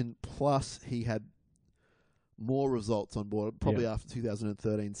position, plus he had more results on board, probably after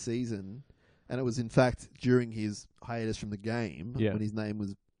 2013 season. And it was, in fact, during his hiatus from the game, when his name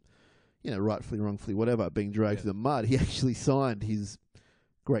was, rightfully, wrongfully, whatever, being dragged through the mud, he actually signed his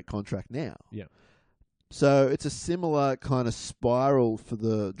great contract now. Yeah. So it's a similar kind of spiral for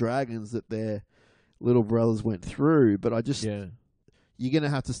the Dragons that their little brothers went through. But I just, you're going to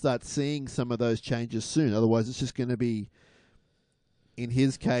have to start seeing some of those changes soon. Otherwise, it's just going to be in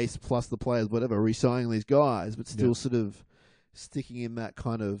his case, plus the players, whatever, re-signing these guys, but still Yeah. sort of sticking in that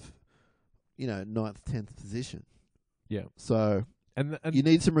kind of, 9th, 10th position. Yeah. So And you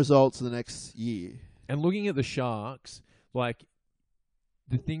need some results in the next year. And looking at the Sharks, like,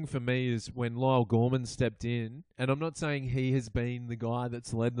 the thing for me is when Lyle Gorman stepped in, and I'm not saying he has been the guy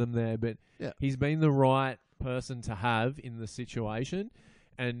that's led them there, but he's been the right person to have in the situation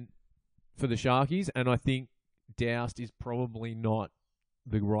and for the Sharkies, and I think Doust is probably not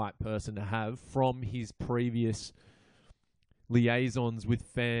the right person to have from his previous liaisons with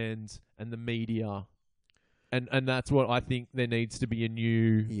fans and the media. And that's what I think. There needs to be a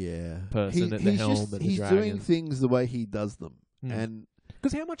new person at the helm of the he's Dragons. doing things the way he does them. And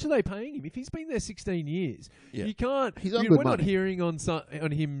because how much are they paying him? If he's been there 16 years, you can't. He's on good we're not money. hearing on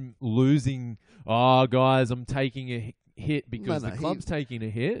him losing. Oh, guys, I'm taking a hit because the club's taking a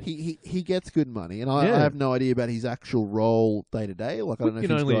hit. He gets good money, and I have no idea about his actual role day to day. Like I don't know. You if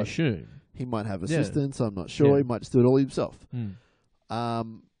can he's only got, assume he might have assistants. I'm not sure. He might just do it all himself.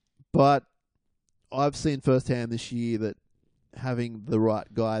 But I've seen firsthand this year that having the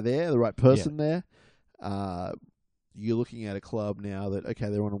right guy there, the right person there, you're looking at a club now that, okay,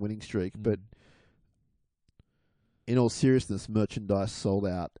 they're on a winning streak, but in all seriousness, merchandise sold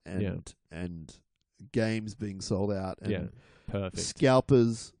out and games being sold out and perfect.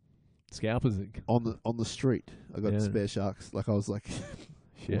 Scalpers on the street. I got spare Sharks. Like I was like,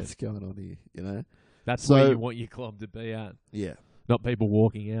 what's going on here? You know, that's where you want your club to be at. Yeah. Not people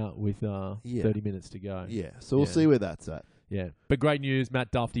walking out with 30 minutes to go. Yeah, so we'll see where that's at. Yeah, but great news,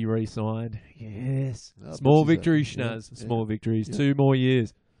 Matt Duffy re-signed. Yes. Oh, Small victories, Shinazz. Yeah. Small victories. 2 more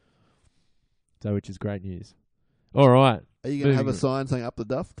years. So, which is great news. All right. Are you going to have a sign saying up the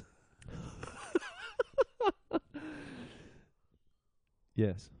Duft?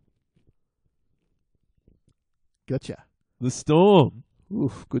 Yes. Gotcha. The Storm.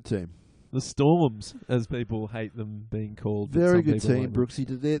 Oof, good team. The Storms, as people hate them being called. Very good team, Brooksy.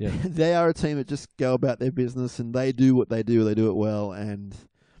 They are a team that just go about their business and they do what they do. They do it well, and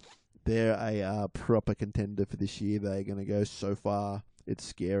they're a proper contender for this year. They're going to go so far. It's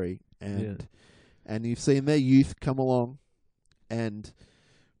scary. And you've seen their youth come along, and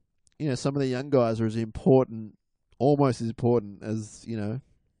some of the young guys are as important, almost as important as your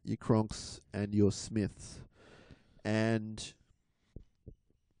Cronks and your Smiths. And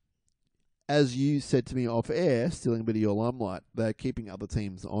as you said to me off air, stealing a bit of your limelight, they're keeping other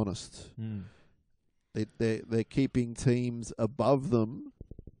teams honest. They're keeping teams above them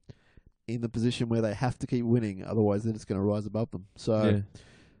in the position where they have to keep winning, otherwise they're just going to rise above them. So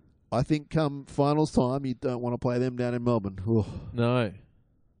I think come finals time, you don't want to play them down in Melbourne. Ugh. No.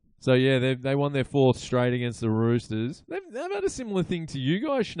 So they won their 4th straight against the Roosters. They've had a similar thing to you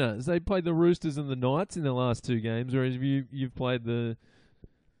guys, Shinazz. They played the Roosters and the Knights in the last 2 games, whereas you've played the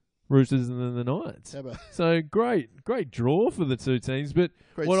Roosters and then the Knights. So great draw for the 2 teams. But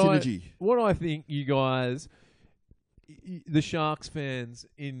great synergy. What I think you guys, the Sharks fans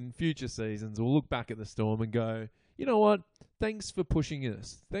in future seasons, will look back at the Storm and go, you know what? Thanks for pushing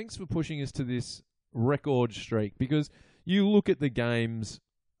us. Thanks for pushing us to this record streak. Because you look at the games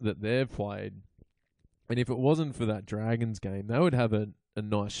that they've played, and if it wasn't for that Dragons game, they would have a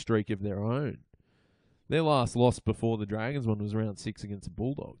nice streak of their own. Their last loss before the Dragons one was round 6 against the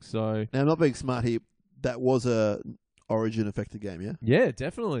Bulldogs. So now, I'm not being smart here. That was a Origin affected game, yeah? Yeah,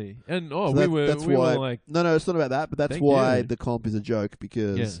 definitely. And so we were like... No, it's not about that, but that's why the comp is a joke,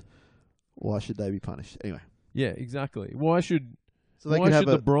 because why should they be punished? Anyway. Yeah, exactly. Why should So Why should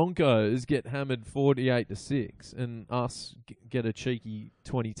the Broncos get hammered 48-6 and us get a cheeky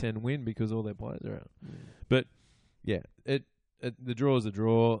 2010 win because all their players are out? But yeah, the draw is a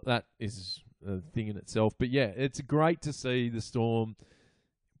draw. That is a thing in itself. But yeah, it's great to see the Storm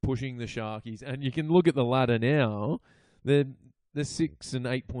pushing the Sharkies, and you can look at the ladder now. They're 6 and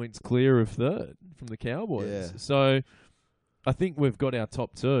 8 points clear of third from the Cowboys. Yeah. So I think we've got our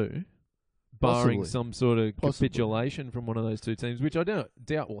top two. Barring some sort of capitulation from one of those two teams, which I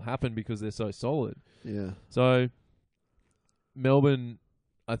doubt will happen because they're so solid. Yeah. So, Melbourne,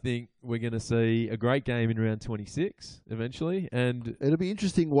 I think we're going to see a great game in round 26 eventually. And it'll be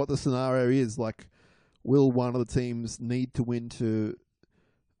interesting what the scenario is. Like, will one of the teams need to win to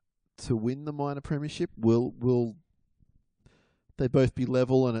win the minor premiership? Will they both be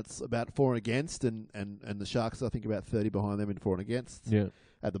level and it's about for and against? And the Sharks, I think, about 30 behind them in for and against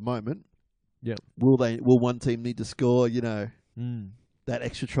at the moment. Yeah. Will one team need to score, that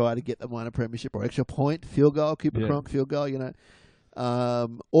extra try to get the minor premiership, or extra point, field goal, Cooper Cronk field goal, or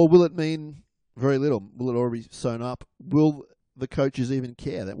will it mean very little? Will it already be sewn up? Will the coaches even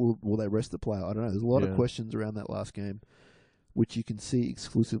care? Will they rest the player? I don't know. There's a lot of questions around that last game. which you can see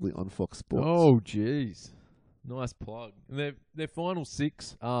exclusively on Fox Sports. Oh, jeez. Nice plug. And their final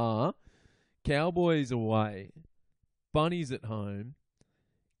 6 are Cowboys away, Bunnies at home,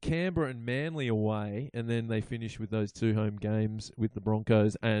 Canberra and Manly away, and then they finish with those 2 home games with the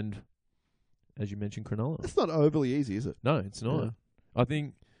Broncos and, as you mentioned, Cronulla. It's not overly easy, is it? No, it's not. Yeah. I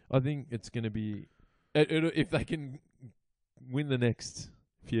think it's going to be if they can win the next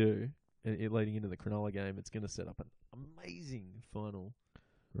few leading into the Cronulla game, it's going to set up an amazing final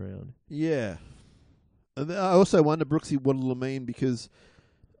round. Yeah. And I also wonder, Brooksy, what it'll mean, because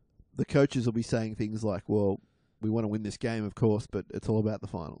the coaches will be saying things like, well, we want to win this game, of course, but it's all about the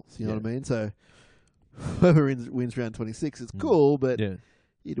finals. You know what I mean? So whoever wins round 26, it's cool, but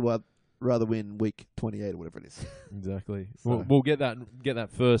you'd rather win week 28 or whatever it is. Exactly. So. We'll get that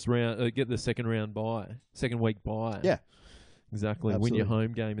first round, get the second week bye. Yeah. Exactly. Absolutely. Win your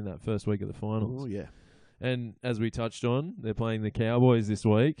home game in that first week of the finals. Oh, yeah. And as we touched on, they're playing the Cowboys this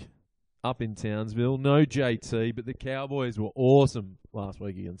week up in Townsville. No JT, but the Cowboys were awesome last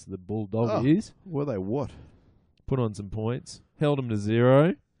week against the Bulldogs. Oh, were they what? Put on some points. Held them to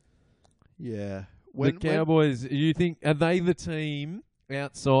 0. Yeah. The Cowboys, you think, are they the team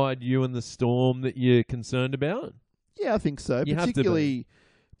outside you and the Storm that you're concerned about? Yeah, I think so. You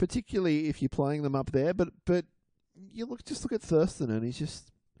particularly if you're playing them up there. But you look at Thurston, and he's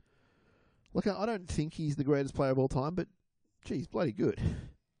just I don't think he's the greatest player of all time, but gee, he's bloody good.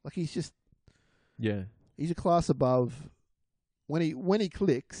 He's just he's a class above. When he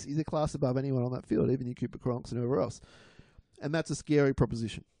clicks, he's a class above anyone on that field, even you Cooper Cronks and whoever else. And that's a scary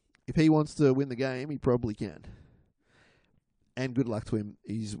proposition. If he wants to win the game, he probably can. And good luck to him.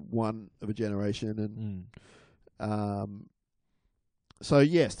 He's one of a generation. And so,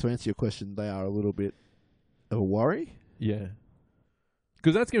 yes, to answer your question, they are a little bit of a worry. Yeah.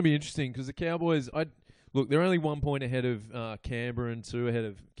 Because that's going to be interesting, because the Cowboys, they're only 1 point ahead of Canberra and 2 ahead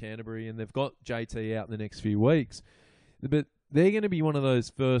of Canterbury, and they've got JT out in the next few weeks. But they're going to be one of those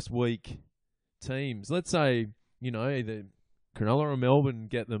first week teams. Let's say, either Cronulla or Melbourne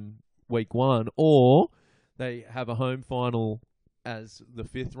get them week 1, or they have a home final as the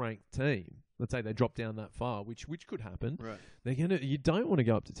 5th ranked team. Let's say they drop down that far, which could happen. Right. You don't want to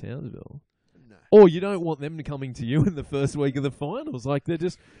go up to Townsville. No. Or you don't want them coming to you in the first week of the finals. They're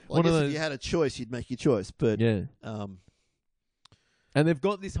just one of those. If you had a choice, you'd make your choice. But yeah. And they've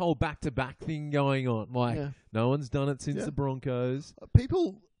got this whole back-to-back thing going on. No one's done it since the Broncos.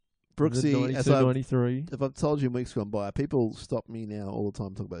 People, Brooksy, as 93. if I've told you in weeks gone by, people stop me now all the time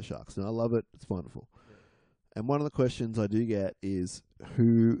talking about Sharks. And I love it. It's wonderful. Yeah. And one of the questions I do get is,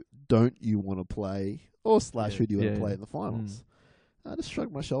 who don't you want to play, or / who do you want to play in the finals? I just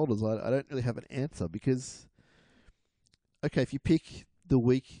shrug my shoulders. I don't really have an answer, because, okay, if you pick the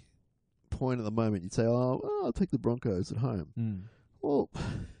weak point at the moment, you'd say, I'll take the Broncos at home. Well,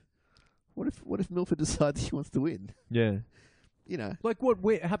 what if Milford decides he wants to win? Yeah. Like what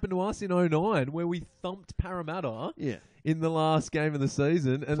happened to us in 2009, where we thumped Parramatta in the last game of the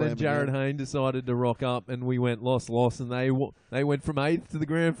season, and then Jared Hayne decided to rock up, and we went loss, and they went from 8th to the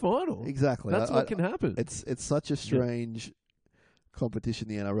grand final. Exactly. That's what can happen. It's such a strange competition,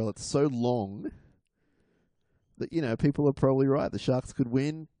 the NRL. It's so long that, people are probably right. The Sharks could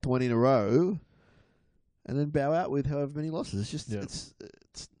win 20 in a row and then bow out with however many losses. It's just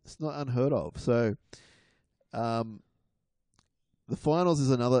it's not unheard of. So the finals is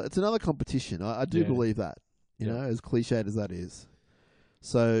another competition. I do believe that, as cliched as that is.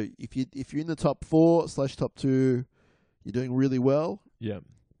 So if you're in the top 4 / top 2, you're doing really well. Yeah.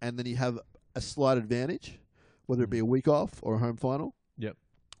 And then you have a slight advantage, whether it be a week off or a home final. Yep.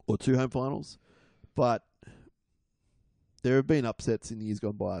 Or 2 home finals. But there have been upsets in the years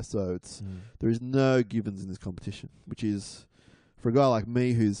gone by, so there is no givens in this competition, which is, for a guy like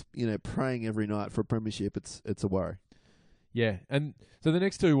me who's praying every night for a premiership, it's a worry. Yeah, and so the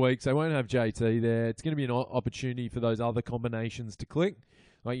next 2 weeks they won't have JT there. It's going to be an opportunity for those other combinations to click.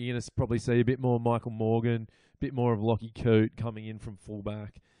 Like you're going to probably see a bit more Michael Morgan, a bit more of Lockie Coote coming in from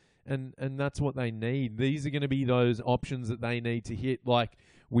fullback, and that's what they need. These are going to be those options that they need to hit, like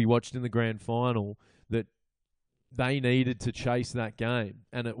we watched in the grand final, that they needed to chase that game,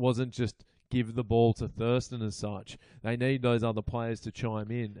 and it wasn't just give the ball to Thurston as such. They need those other players to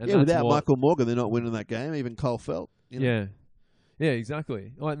chime in. And without Michael Morgan, they're not winning that game. Even Cole Felt. Yeah,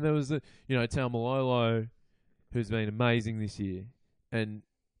 exactly. Like there was Taumalolo, who's been amazing this year, and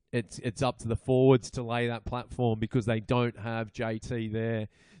it's up to the forwards to lay that platform, because they don't have JT there.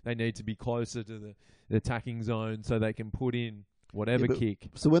 They need to be closer to the attacking zone so they can put in whatever kick.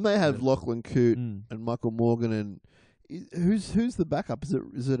 So when they have Lachlan Coote and Michael Morgan, and who's the backup?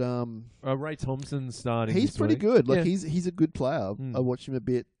 Is it Ray Thompson's starting. He's this pretty week. good. Like Yeah. he's a good player. Mm. I watched him a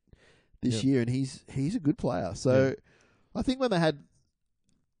bit this Yep. year, and he's a good player. So I think when they had,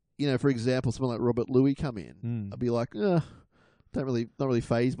 for example, someone like Robert Louis come in, I'd be like, not really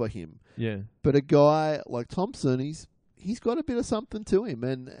fazed by him. Yeah. But a guy like Thompson, he's got a bit of something to him,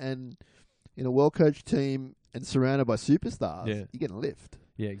 and in a well-coached team and surrounded by superstars, you're getting a lift.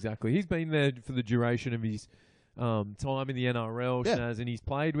 Yeah, exactly. He's been there for the duration of his time in the NRL, Shinazz, and he's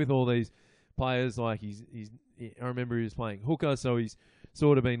played with all these players. Like I remember he was playing hooker, so he's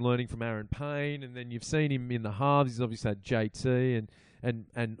sort of been learning from Aaron Payne, and then you've seen him in the halves. He's obviously had JT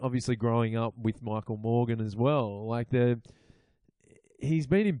and obviously growing up with Michael Morgan as well. Like he's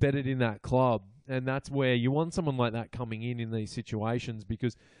been embedded in that club, and that's where you want someone like that coming in these situations,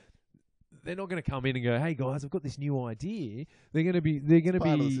 because they're not going to come in and go, "Hey guys, I've got this new idea." They're going to be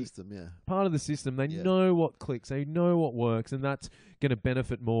Part of the system, yeah. Part of the system. They know what clicks, they know what works, and that's going to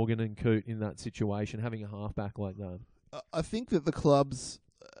benefit Morgan and Coote in that situation, having a halfback like that. I think that the clubs,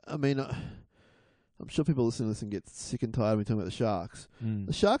 I'm sure people listening to this and get sick and tired of me talking about the Sharks.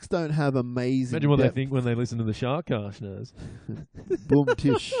 The Sharks don't have amazing Imagine what depth. they think when they listen to the Shark cast, Naz. Boom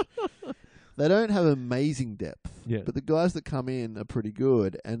tish. They don't have amazing depth, Yeah. but the guys that come in are pretty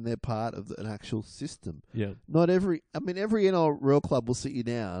good, and they're part of an actual system. Yeah. Not every NRL club will sit you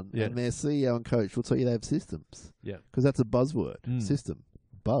down, and their CEO and coach will tell you they have systems. Yeah. Because that's a buzzword. System.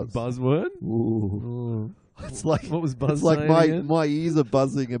 Buzz. Buzzword? Ooh. It's like, what was Buzz it's like saying my ears are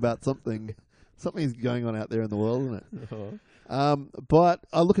buzzing about something. Something's going on out there in the world, isn't it? Uh-huh. But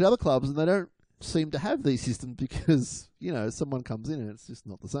I look at other clubs, and they don't seem to have these systems because, someone comes in and it's just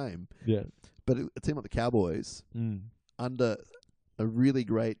not the same. Yeah. But a team like the Cowboys, under a really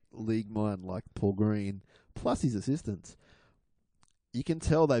great league mind like Paul Green, plus his assistants, you can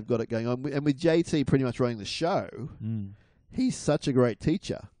tell they've got it going on. And with JT pretty much running the show, he's such a great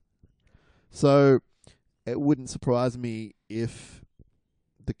teacher. So it wouldn't surprise me if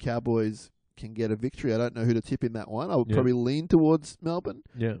the Cowboys can get a victory. I don't know who to tip in that one. I would probably lean towards Melbourne.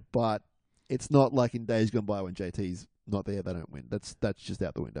 Yeah. But it's not like in days gone by when JT's not there, they don't win. That's just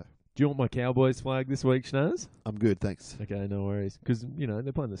out the window. Do you want my Cowboys flag this week, Shinazz? I'm good, thanks. Okay, no worries. Because,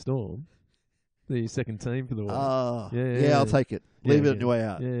 they're playing the Storm. They're your second team for the week. Yeah, I'll take it. Leave it on your way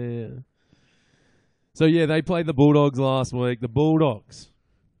out. Yeah. So, they played the Bulldogs last week. The Bulldogs.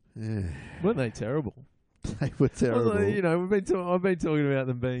 Yeah. Weren't they terrible? They were terrible. I've been talking about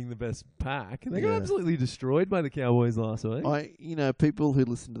them being the best pack. They got absolutely destroyed by the Cowboys last week. People who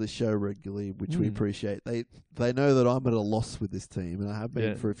listen to the show regularly, which we appreciate, they know that I'm at a loss with this team, and I have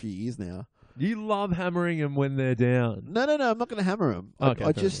been for a few years now. You love hammering them when they're down. No, I'm not going to hammer them. Okay,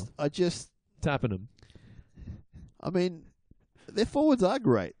 I just tapping them. I mean, their forwards are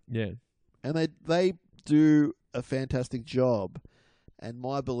great. Yeah, and they do a fantastic job. And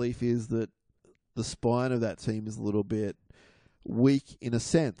my belief is that the spine of that team is a little bit weak in a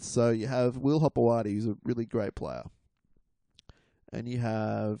sense. So you have Will Hopewadi, who's a really great player. And you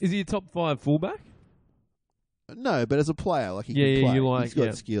have... Is he a top 5 fullback? No, but as a player, like he can play. He's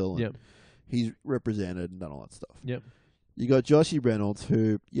got skill. Yep. He's represented and done all that stuff. Yep. You got Joshy Reynolds,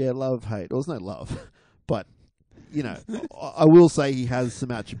 who, love, hate. Well, there's no love. But, I will say he has some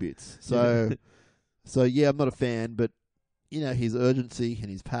attributes. So, I'm not a fan, but, his urgency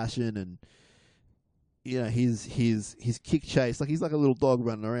and his passion and, his kick chase, like he's like a little dog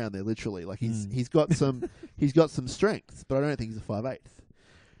running around there, literally. Like he's got some strengths, but I don't think he's a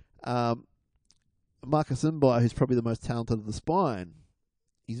 5'8". Marcus Mbai, who's probably the most talented of the spine,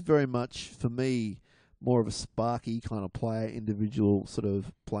 he's very much, for me, more of a sparky kind of player, individual sort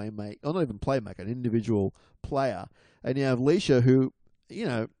of playmaker, or not even playmaker, an individual player. And you have Leisha, who,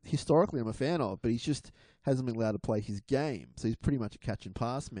 historically I'm a fan of, but he's just hasn't been allowed to play his game. So he's pretty much a catch and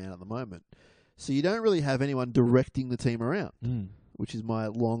pass man at the moment. So you don't really have anyone directing the team around, which is my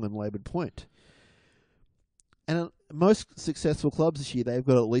long and laboured point. And most successful clubs this year, they've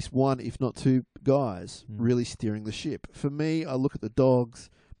got at least one, if not two, guys really steering the ship. For me, I look at the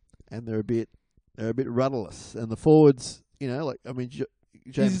Dogs, and they're a bit rudderless. And the forwards, James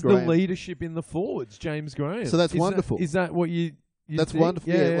Is Graham. the leadership in the forwards, James Graham. So that's wonderful. Is that what you That's think?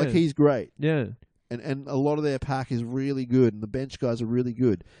 wonderful. Yeah, like he's great. Yeah. And a lot of their pack is really good, and the bench guys are really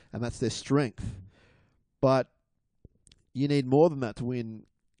good, and that's their strength. But you need more than that to win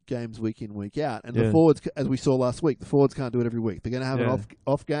games week in, week out. And the forwards, as we saw last week, the forwards can't do it every week. They're going to have an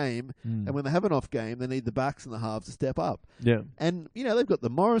off game, and when they have an off game, they need the backs and the halves to step up. Yeah. And, they've got the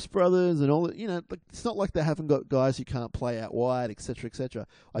Morris brothers and all that. It's not like they haven't got guys who can't play out wide, etc., etc.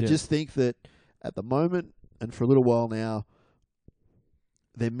 I just think that at the moment, and for a little while now,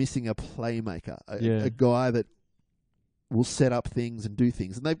 they're missing a playmaker, a guy that will set up things and do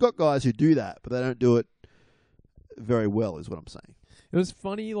things. And they've got guys who do that, but they don't do it very well, is what I'm saying. It was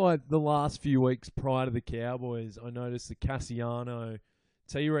funny, like the last few weeks prior to the Cowboys, I noticed the Cassiano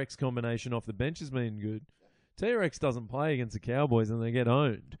T-Rex combination off the bench has been good. T-Rex doesn't play against the Cowboys and they get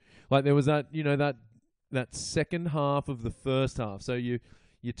owned. Like there was that, that second half of the first half. So your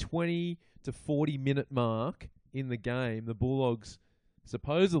 20 to 40 minute mark in the game, the Bulldogs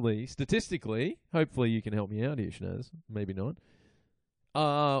supposedly, statistically, hopefully you can help me out here, Shinazz, maybe not,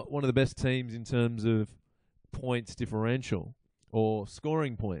 are one of the best teams in terms of points differential or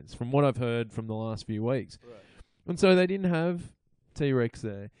scoring points from what I've heard from the last few weeks. Right. And so they didn't have T-Rex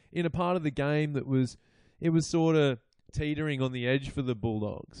there in a part of the game that was sort of teetering on the edge for the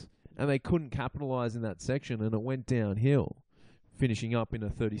Bulldogs, and they couldn't capitalise in that section, and it went downhill, finishing up in a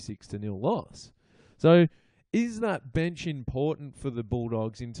 36-0 loss. So is that bench important for the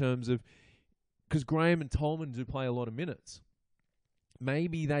Bulldogs in terms of, because Graham and Tolman do play a lot of minutes,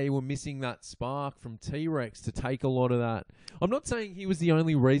 maybe they were missing that spark from T-Rex to take a lot of that. I'm not saying he was the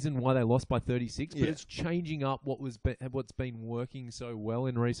only reason why they lost by 36, but it's changing up what's been working so well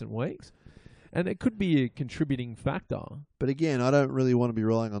in recent weeks. And it could be a contributing factor. But again, I don't really want to be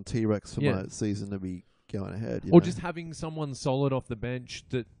relying on T-Rex for my season to be going ahead. Or just having someone solid off the bench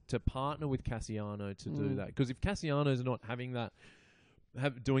to partner with Cassiano to do that. Because if Cassiano's not having that,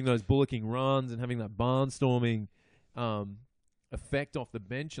 doing those bullocking runs and having that barnstorming effect off the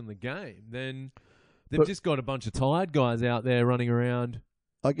bench in the game, then they've just got a bunch of tired guys out there running around.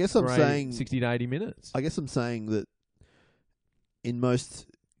 I guess I'm saying 60 to 80 minutes. I guess I'm saying that in most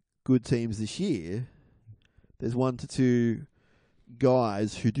good teams this year, there's 1 to 2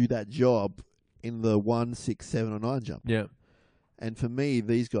 guys who do that job in the 1, 6, 7, or 9 jump. Yeah. And for me,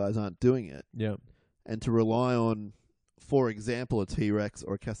 these guys aren't doing it. Yeah. And to rely on, for example, a T-Rex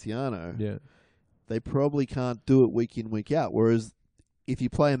or a Cassiano, they probably can't do it week in, week out. Whereas if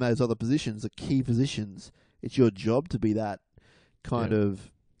you play in those other positions, the key positions, it's your job to be that kind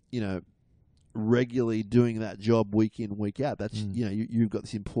of, regularly doing that job week in, week out. That's, you've got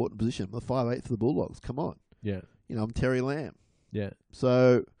this important position. I'm the 5'8" for the Bulldogs. Come on. Yeah. I'm Terry Lamb. Yeah.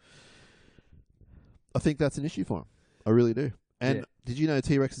 So I think that's an issue for him. I really do. And did you know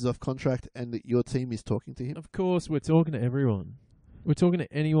T-Rex is off contract and that your team is talking to him? Of course, we're talking to everyone. We're talking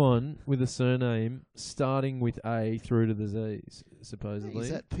to anyone with a surname starting with A through to the Z's, supposedly. Hey,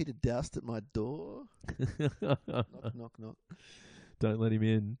 is that Peter Doust at my door? Knock, knock, knock. Don't let him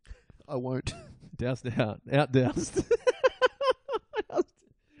in. I won't. Doused out. Out doused.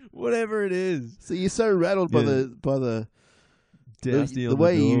 Whatever it is. So you're so rattled by the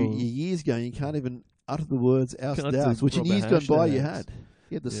way your year's going, you can't even utter the words oust doused, which in years gone by you had.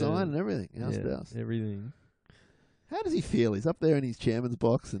 You had the sign and everything. Oust doused. Everything. How does he feel? He's up there in his chairman's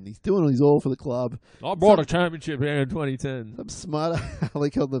box and he's doing his all for the club. I brought a championship here in 2010. Some smart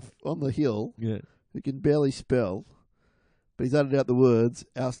aleck on the hill who can barely spell, but he's uttered out the words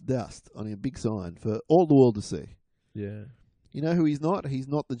oust doused on a big sign for all the world to see. Yeah. You know who he's not? He's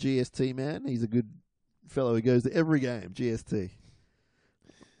not the GST man. He's a good fellow who goes to every game. GST.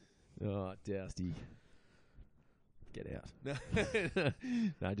 Oh, Dousty. Get out.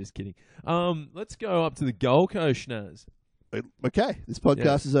 No, just kidding. Let's go up to the Gold Coast, Shinazz. Okay, this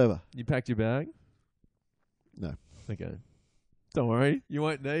podcast is over. You packed your bag? No. Okay. Don't worry. You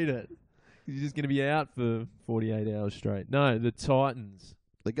won't need it. You're just going to be out for 48 hours straight. No, the Titans.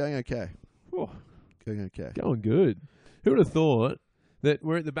 They're going okay. Oh, going okay. Going good. Who would have thought that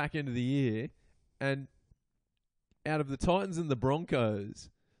we're at the back end of the year and out of the Titans and the Broncos,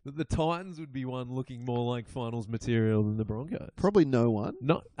 that the Titans would be one looking more like finals material than the Broncos? Probably no one.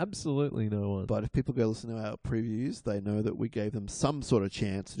 Absolutely no one. But if people go listen to our previews, they know that we gave them some sort of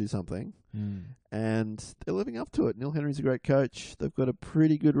chance to do something. And they're living up to it. Neil Henry's a great coach. They've got a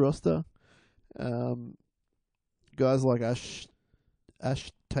pretty good roster. Guys like Ash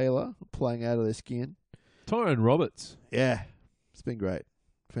Taylor playing out of their skin. Tyrone Roberts. Yeah, it's been great.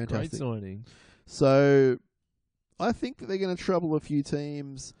 Fantastic. Great signing. So I think that they're going to trouble a few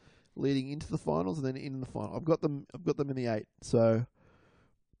teams leading into the finals and then in the final. I've got them in the 8. So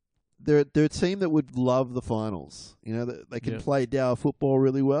they're a team that would love the finals. They can play Dower football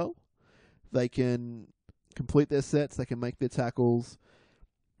really well. They can complete their sets. They can make their tackles.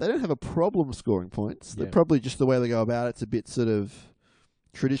 They don't have a problem scoring points. They're probably just the way they go about it. It's a bit sort of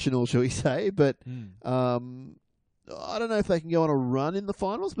traditional, shall we say. But I don't know if they can go on a run in the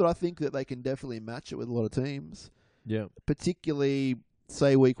finals, but I think that they can definitely match it with a lot of teams. Yeah. Particularly,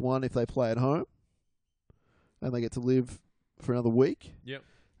 say, week 1 if they play at home and they get to live for another week. Yep.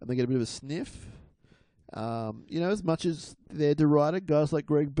 And they get a bit of a sniff. As much as they're derided, guys like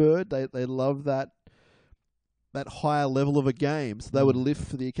Greg Bird, they love that that higher level of a game, so they would lift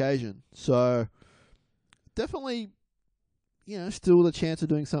for the occasion. So definitely, still the chance of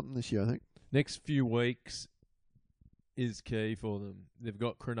doing something this year, I think. Next few weeks is key for them. They've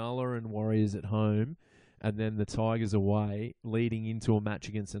got Cronulla and Warriors at home, and then the Tigers away, leading into a match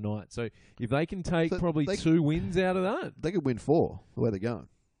against the Knights. So if they can take probably 2 wins out of that, they could win 4 the way they're going.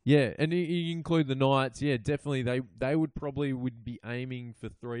 Yeah, and you include the Knights. Yeah, definitely. They would be aiming for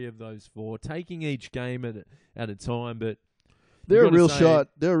 3 of those 4, taking each game at a time. But they're a real shot.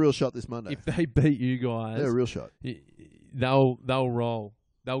 They're a real shot this Monday. If they beat you guys, they're a real shot. They'll roll.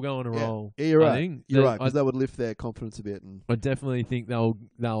 They'll go on a roll. Yeah, you're right. I think you're right, because that would lift their confidence a bit. And I definitely think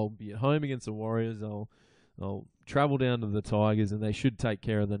they'll be at home against the Warriors. They'll travel down to the Tigers, and they should take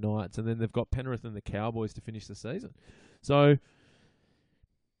care of the Knights. And then they've got Penrith and the Cowboys to finish the season. So.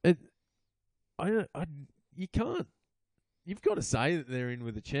 You can't. You've got to say that they're in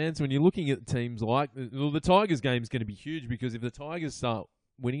with a chance when you're looking at teams like the Tigers game is going to be huge, because if the Tigers start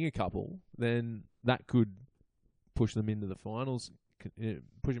winning a couple, then that could push them into the finals,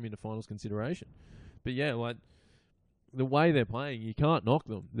 push them into finals consideration. But yeah, like the way they're playing, you can't knock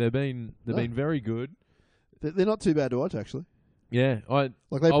them. They've been very good. They're not too bad to watch, actually. Yeah, I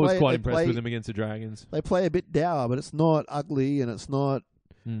was quite impressed with them against the Dragons. They play a bit dour, but it's not ugly, and it's not.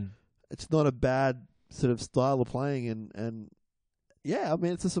 It's not a bad sort of style of playing, and yeah, I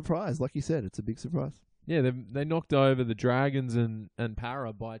mean, it's a surprise. Like you said, it's a big surprise. Yeah, they knocked over the Dragons and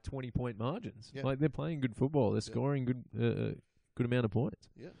Para by 20-point margins. Yeah. Like, they're playing good football. They're scoring good amount of points.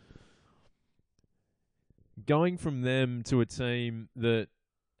 Yeah. Going from them to a team that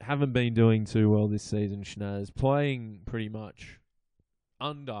haven't been doing too well this season, Shinazz, playing pretty much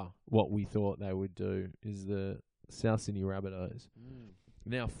under what we thought they would do, is the South Sydney Rabbitohs.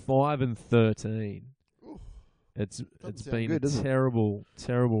 Now 5-13. Oof. It's been a terrible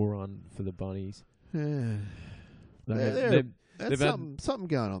run for the Bunnies. Yeah. There's something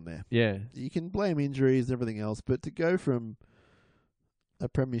going on there. Yeah. You can blame injuries and everything else, but to go from a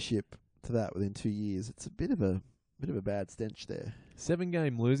premiership to that within 2 years, it's a bit of a bad stench there.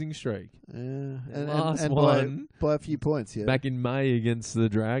 7-game losing streak. And last one by a few points, yeah. Back in May against the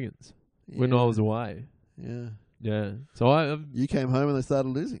Dragons when I was away. Yeah. Yeah. So you came home and they started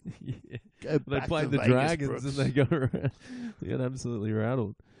losing. Yeah. They played the Vegas, Dragons, Brooks. and they got around. They got absolutely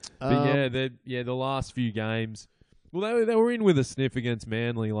rattled. But the last few games. Well, they were in with a sniff against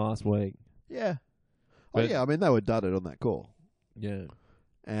Manly last week. Yeah. I mean, they were dudded on that call. Yeah.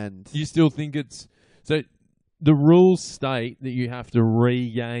 And you still think it's so? The rules state that you have to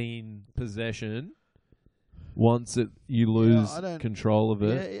regain possession once you lose control of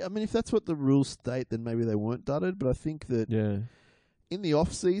it. Yeah, I mean, if that's what the rules state, then maybe they weren't dudded. But I think that in the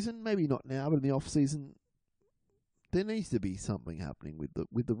off season, maybe not now, but in the off season, there needs to be something happening with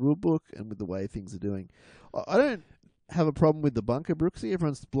the rule book and with the way things are doing. I don't have a problem with the bunker, Brooksy.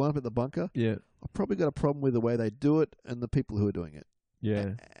 Everyone's blown up at the bunker. Yeah, I've probably got a problem with the way they do it and the people who are doing it.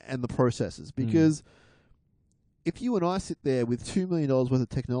 Yeah, and the processes, because if you and I sit there with $2 million worth of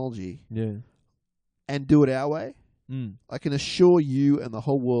technology, and do it our way, I can assure you and the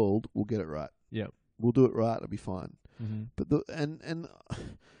whole world will get it right. Yeah, we'll do it right. It'll be fine. Mm-hmm. But and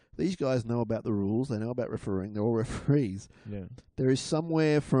these guys know about the rules. They know about refereeing. They're all referees. Yeah, there is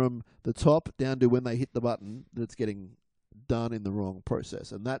somewhere from the top down to when they hit the button that's getting done in the wrong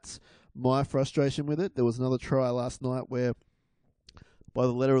process, and that's my frustration with it. There was another try last night where, by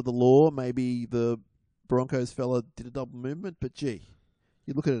the letter of the law, maybe the Broncos fella did a double movement, but gee,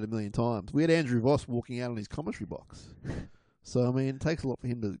 you look at it a million times. We had Andrew Voss walking out on his commentary box. So, I mean, it takes a lot for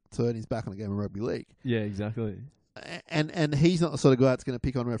him to turn his back on a game of rugby league. Yeah, exactly. And he's not the sort of guy that's going to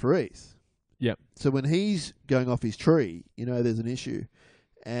pick on referees. Yep. So when he's going off his tree, there's an issue.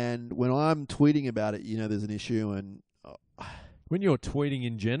 And when I'm tweeting about it, there's an issue. And when you're tweeting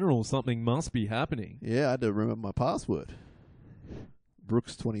in general, something must be happening. Yeah, I had to remember my password.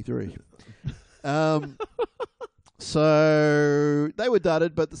 Brooks23. So they were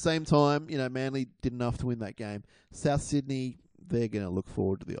dudded, but at the same time, Manly did enough to win that game. South Sydney, they're going to look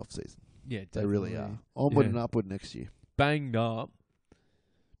forward to the off-season. Yeah, definitely. They really are. Onward and upward next year. Banged up.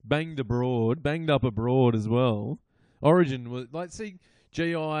 Banged up abroad as well. Origin was,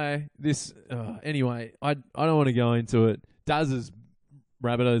 GI, this... anyway, I don't want to go into it. Daz's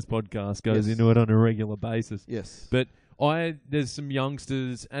Rabbitohs podcast goes into it on a regular basis. Yes. But there's some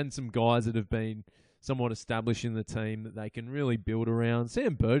youngsters and some guys that have been somewhat established in the team that they can really build around.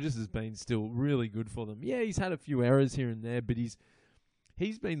 Sam Burgess has been still really good for them. Yeah, he's had a few errors here and there, but he's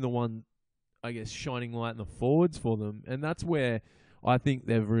been the one, I guess, shining light in the forwards for them. And that's where I think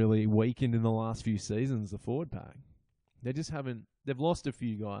they've really weakened in the last few seasons, the forward pack. They just haven't... They've lost a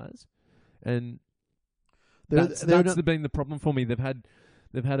few guys. And That's been the problem for me. They've had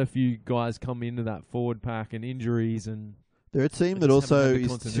a few guys come into that forward pack and injuries, and they're a team that also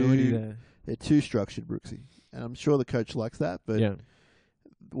is they're too structured, Brooksy, and I'm sure the coach likes that. But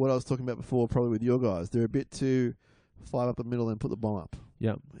what I was talking about before, probably with your guys, they're a bit too 5 up the middle and put the bomb up.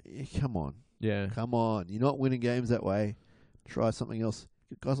 Yeah, come on, yeah, come on. You're not winning games that way. Try something else.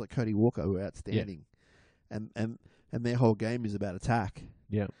 Guys like Cody Walker who are outstanding, and their whole game is about attack.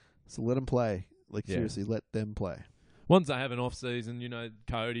 Yeah, so let them play. Seriously, let them play. Once they have an off season,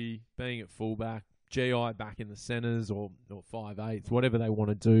 Cody being at fullback, GI back in the centres or 5/8, whatever they want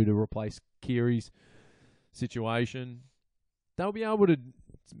to do to replace Kiri's situation, they'll be able to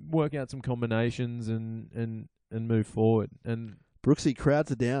work out some combinations and move forward. And Brooksy,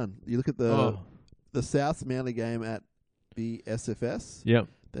 crowds are down. You look at the South Manly game at the SFS. Yeah.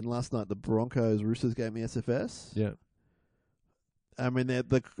 Then last night the Broncos Roosters game at the SFS. Yeah. I mean,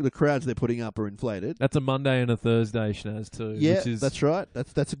 the crowds they're putting up are inflated. That's a Monday and a Thursday, Shinazz, too. Yeah, which is, that's right.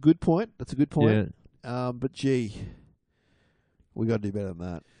 That's a good point. Yeah. But gee, we got to do better than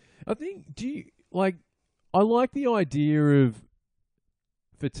that. I think. I like the idea of,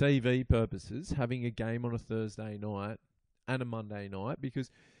 for TV purposes, having a game on a Thursday night and a Monday night, because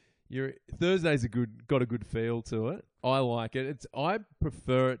Thursday's got a good feel to it. I like it. I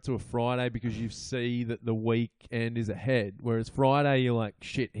prefer it to a Friday because you see that the weekend is ahead. Whereas Friday, you're like,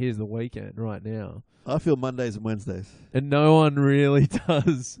 shit, here's the weekend right now. I feel Mondays and Wednesdays. And no one really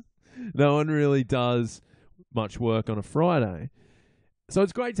does. No one really does much work on a Friday. So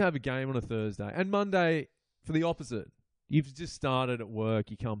it's great to have a game on a Thursday. And Monday, for the opposite. You've just started at work,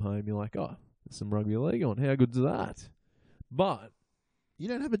 you come home, you're like, oh, there's some rugby league on. How good's that? But you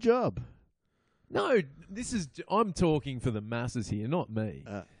don't have a job. No, I'm talking for the masses here, not me.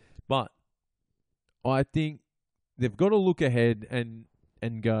 But I think they've got to look ahead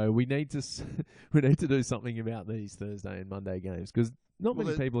and go, we need to do something about these Thursday and Monday games, because not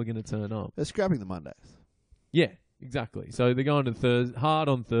many people are going to turn up. They're scrapping the Mondays. Yeah, exactly. So they're going to hard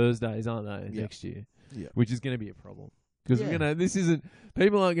on Thursdays, aren't they, next year? Yeah. Which is going to be a problem. Because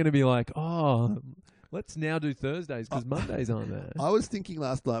people aren't going to be like, oh, let's now do Thursdays because Mondays aren't there. I was thinking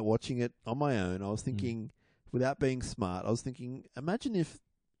last night watching it on my own, I was thinking, without being smart, I was thinking, imagine if,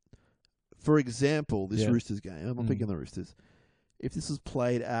 for example, this Roosters game, I'm not picking the Roosters, if this was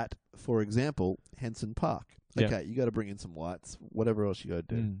played at, for example, Henson Park. Okay, you got to bring in some lights, whatever else you got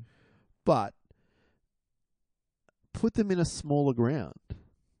to do. But put them in a smaller ground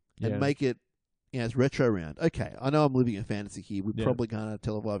and make it, it's retro round. Okay, I know I'm living a fantasy here. We probably can't have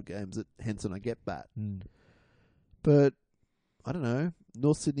televise games at Henson. I get that. But, I don't know,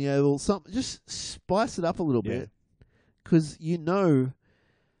 North Sydney Oval, just spice it up a little bit. Because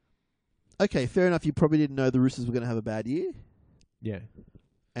okay, fair enough, you probably didn't know the Roosters were going to have a bad year. Yeah.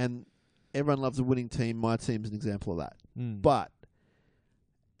 And everyone loves a winning team. My team's an example of that. But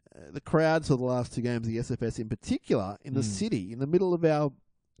the crowds for the last two games of the SFS in particular, in the city, in the middle of our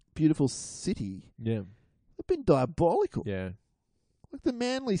beautiful city, they've been diabolical. Yeah. Like the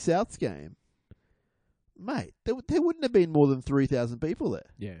Manly Souths game, mate, there wouldn't have been more than 3,000 people there.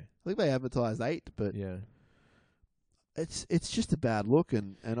 Yeah. I think they advertised 8, but it's just a bad look.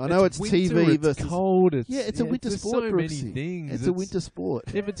 And I know it's winter, TV it's versus cold. It's a winter sport. So many things. It's a winter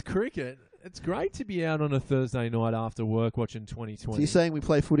sport. If it's cricket, it's great to be out on a Thursday night after work watching 2020. So you're saying we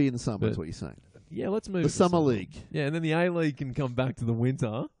play footy in the summer? That's what you're saying. Yeah, let's move the summer league. Yeah, and then the A-League can come back to the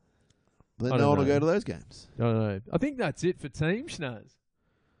winter. Then no one will go to those games. I don't know. I think that's it for Team Shinazz.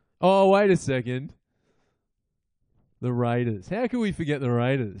 Oh, wait a second. The Raiders. How can we forget the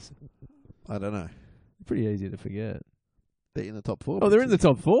Raiders? I don't know. Pretty easy to forget. They're in the top 4. Oh, they're in the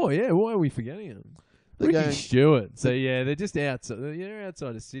top 4, yeah. Why are we forgetting them? Ricky Stewart. So, they're just outside. They're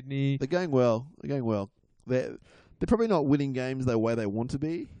outside of Sydney. They're going well. They're probably not winning games the way they want to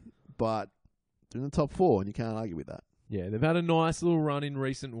be, but they're in the top 4, and you can't argue with that. Yeah, they've had a nice little run in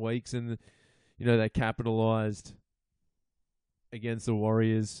recent weeks, and they capitalised against the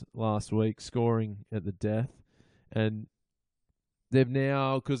Warriors last week, scoring at the death, and they've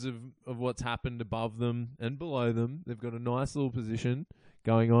now, because of what's happened above them and below them, they've got a nice little position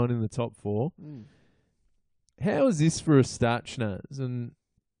going on in the top 4. How is this for a stat, Shinazz? And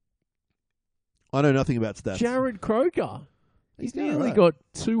I know nothing about stats. Jared Croker, he's nearly got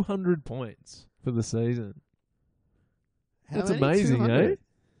 200 points for the season. That's amazing, 200? Eh?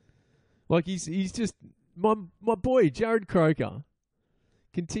 Like he's just my boy Jared Croker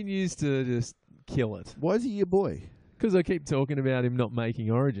continues to just kill it. Why is he your boy? Because I keep talking about him not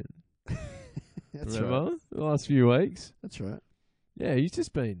making Origin. That's Remember? Right. The last few weeks. That's right. Yeah, he's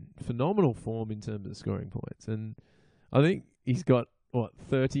just been phenomenal form in terms of scoring points, and I think he's got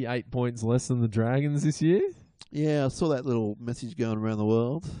 38 points less than the Dragons this year. Yeah, I saw that little message going around the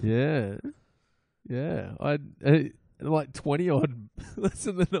world. Yeah. Yeah. Like 20 odd less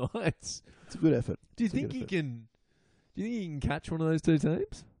than the Knights. It's a good effort. Do you think he can catch one of those two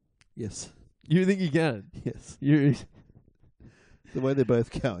teams? Yes. You think he can? Yes. You The way they're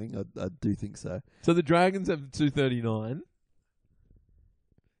both going, I do think so. So the Dragons have 239.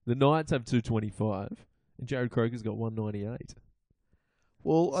 The Knights have 225. And Jared Croker's got 198.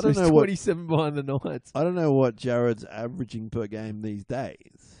 Well, I So don't he's know what 27 behind the Knights. I don't know what Jared's averaging per game these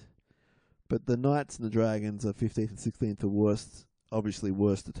days, but the Knights and the Dragons are 15th and 16th for obviously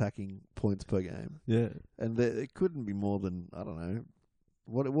worst attacking points per game, Yeah. and it couldn't be more than, I don't know,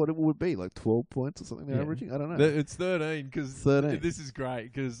 what it would be, like 12 points or something they're Yeah. averaging. I don't know. It's 13 because 13. this is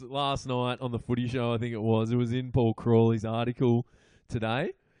great because last night on the Footy Show, I think it was in Paul Crawley's article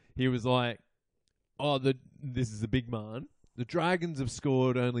today. He was like, this is a big man. The Dragons have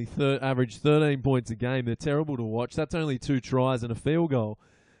scored only average 13 points a game. They're terrible to watch. That's only 2 tries and a field goal.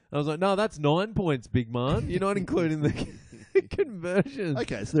 And I was like, no, that's 9 points, big man. You're not including the conversions.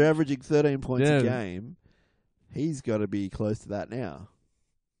 Okay, so they're averaging 13 points Yeah. a game. He's got to be close to that now,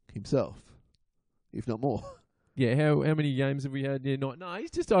 himself, if not more. Yeah, how many games have we had? Yeah, no,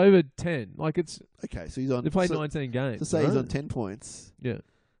 he's just over 10. Like it's Okay, so he's on. they played 19 games. To say he's right? on 10 points, Yeah.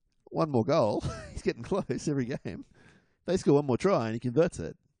 one more goal, he's getting close every game. They score one more try and he converts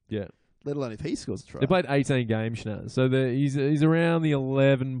it. Yeah. Let alone if he scores a try. They played 18 games, Shinazz. So he's around the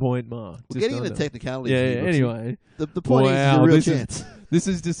 11-point mark. We're getting into technicalities. Yeah, here, anyway. The point is Wow, a real this chance. This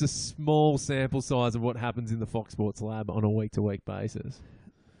is just a small sample size of what happens in the Fox Sports lab on a week-to-week basis.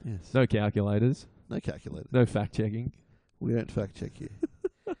 Yes. No calculators. No calculator. No fact-checking. We don't fact check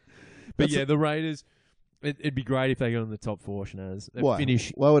here. But yeah, the Raiders, it'd be great if they got in the top 4, Shinazz. Why?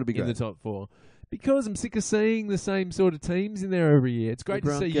 Finish Why would it be in great? the top 4. Because I'm sick of seeing the same sort of teams in there every year. It's great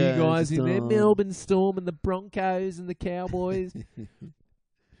to see you Broncos, guys in there. Storm. Melbourne Storm and the Broncos and the Cowboys.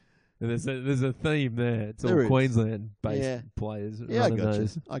 And there's a theme there. It's There all is. Queensland-based Yeah. players. Yeah, I running got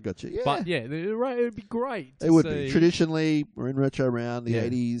those. you. I got you. Yeah. But yeah, it would be great to it would see. be. Traditionally, we're in retro round, the Yeah.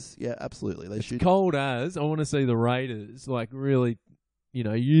 80s. Yeah, absolutely. They It's should. cold as. I want to see the Raiders really,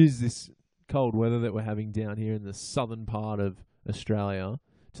 use this cold weather that we're having down here in the southern part of Australia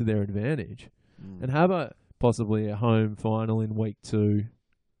to their advantage. Mm. And have possibly a home final in week 2,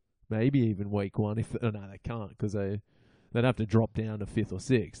 maybe even week 1. No, they can't because they'd have to drop down to 5th or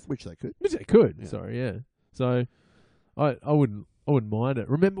 6th. Which they could. Which they could. Yeah. Sorry, yeah. So I wouldn't mind it.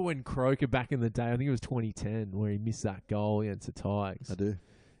 Remember when Croker back in the day? I think it was 2010 where he missed that goal against the Tigers. I do.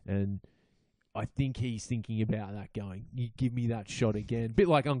 And I think he's thinking about that going, you give me that shot again. Bit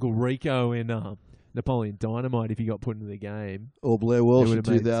like Uncle Rico in Napoleon Dynamite if he got put into the game. Or Blair Walsh in would've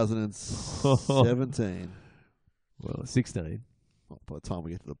made- 2017. Well, 16. Well, by the time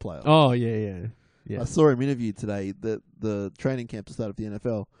we get to the playoffs. Oh, yeah. I saw him interviewed today that the training camp to start of the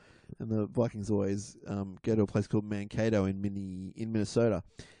NFL, and the Vikings always go to a place called Mankato in Minnesota,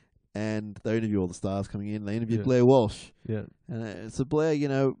 and they interview all the stars coming in. They interviewed Yeah. Blair Walsh, Yeah. and so Blair,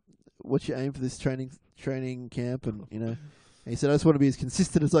 what's your aim for this training camp? And and he said, I just want to be as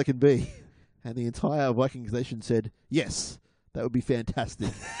consistent as I can be. And the entire Vikings nation said, yes, that would be fantastic.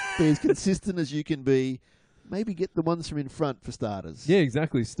 Be as consistent as you can be. Maybe get the ones from in front for starters. Yeah,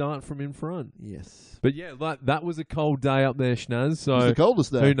 exactly. Start from in front. Yes. But yeah, that was a cold day up there, Shinazz. So It was the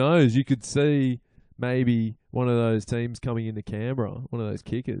coldest day. who knows? You could see maybe one of those teams coming into Canberra, one of those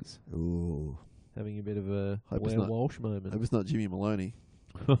kickers, Ooh. having a bit of a Hope it's Blair not- Walsh I moment. hope it's not Jimmy Maloney.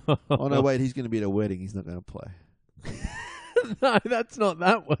 Oh, no, wait, he's going to be at a wedding. He's not going to play. No, that's not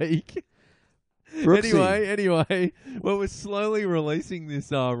that week. Brookesy. Anyway, well, we're slowly releasing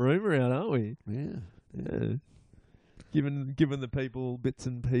this rumour out, aren't we? Yeah. Yeah. Giving the people bits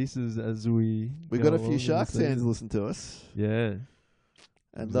and pieces as we We've go got a along few in the Sharks fans season. listen to us. Yeah.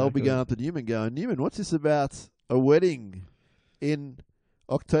 And they'll be Exactly. going up to Newman going, Newman, what's this about a wedding in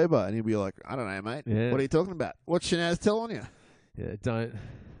October? And he'll be like, I don't know, mate. Yeah. What are you talking about? What's Shinazz telling you? Yeah, don't.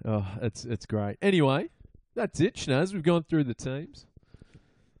 Oh, it's great. Anyway, that's it, Shinazz. We've gone through the teams.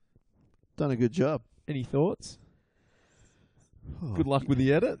 Done a good job. Any thoughts? Oh, Good luck with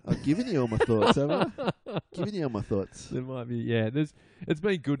the edit. I've given you all my thoughts, haven't I? Given you all my thoughts. There might be, it's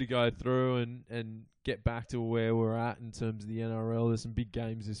been good to go through and get back to where we're at in terms of the NRL. There's some big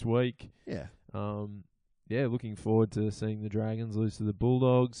games this week. Yeah. Looking forward to seeing the Dragons lose to the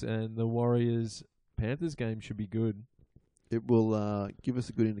Bulldogs, and the Warriors-Panthers game should be good. It will give us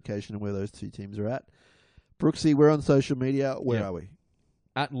a good indication of where those two teams are at. Brooksy, we're on social media. Where Yeah. are we?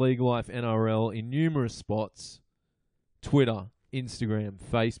 At League Life NRL in numerous spots, Twitter, Instagram,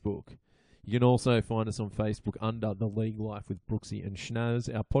 Facebook. You can also find us on Facebook under The League Life with Brookesy and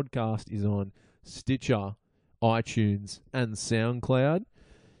Shinazz. Our podcast is on Stitcher, iTunes, and SoundCloud.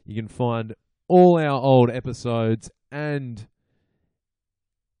 You can find all our old episodes and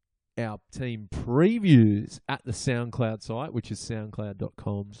our team previews at the SoundCloud site, which is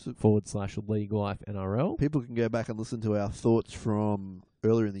soundcloud.com/League Life NRL. People can go back and listen to our thoughts from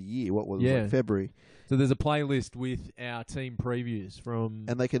earlier in the year. What was it, like February? So there's a playlist with our team previews from...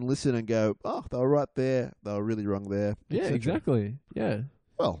 And they can listen and go, oh, they were right there. They were really wrong there. Yeah, exactly. Yeah.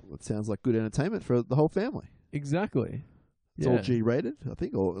 Well, it sounds like good entertainment for the whole family. Exactly. It's all G-rated, I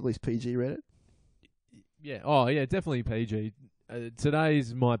think, or at least PG-rated. Yeah. Oh, yeah, definitely PG.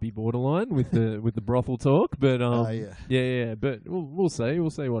 Today's might be borderline with the brothel talk, but yeah. But we'll see. We'll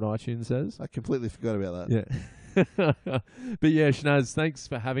see what iTunes says. I completely forgot about that. Yeah. But yeah, Shinazz, thanks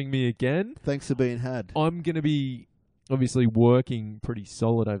for having me again. Thanks for being had. I'm going to be obviously working pretty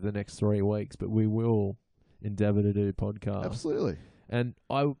solid over the next 3 weeks, but we will endeavour to do podcasts. Absolutely. And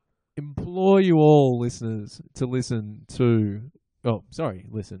I implore you all, listeners, to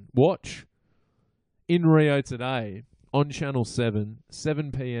watch In Rio Today on Channel 7,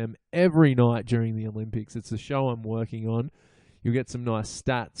 7 p.m. every night during the Olympics. It's a show I'm working on. You'll get some nice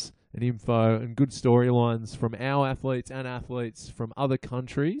stats and info and good storylines from our athletes and athletes from other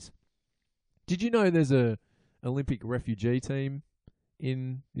countries. Did you know there's a Olympic refugee team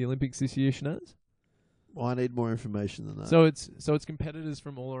in the Olympics this year, Shinazz? Well, I need more information than that. So it's competitors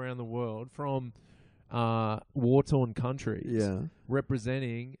from all around the world, from war-torn countries,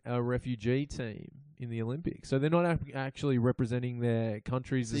 representing a refugee team in the Olympics. So they're not actually representing their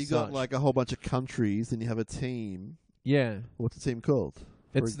countries. So you got like a whole bunch of countries, and you have a team. Yeah. What's the team called?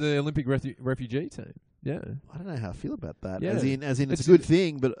 It's the Olympic refugee team. Yeah. I don't know how I feel about that. Yeah. As in, it's a good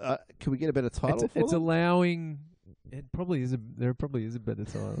thing, but can we get a better title for it's them? allowing... There probably is a better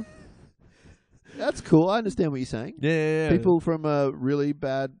title. That's cool. I understand what you're saying. Yeah. People from a really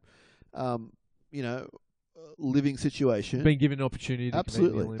bad, living situation. Been given an opportunity to Absolutely.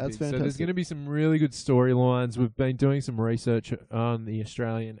 compete in the Olympics. That's fantastic. So there's going to be some really good storylines. We've been doing some research on the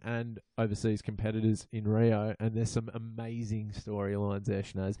Australian and overseas competitors in Rio, and there's some amazing storylines there,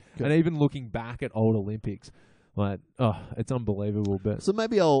 Shinazz. And even looking back at old Olympics, it's unbelievable. But so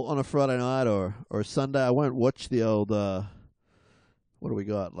maybe on a Friday night or a Sunday, I won't watch the old, what do we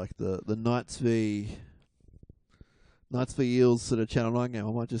got? Like the Knights v Eels sort of Channel 9 game.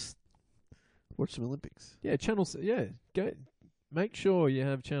 I might just watch some Olympics. Yeah, go. Make sure you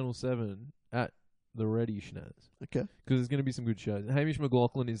have Channel 7 at the ready, Shinazz. Okay. Because there's going to be some good shows. Hamish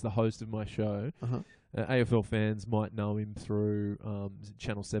McLaughlin is the host of my show. AFL fans might know him through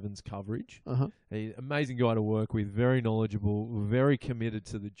Channel 7's coverage. He's an amazing guy to work with, very knowledgeable, very committed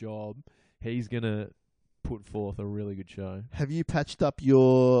to the job. He's going to put forth a really good show. Have you patched up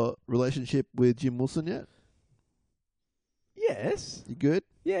your relationship with Jim Wilson yet? Yes. You good?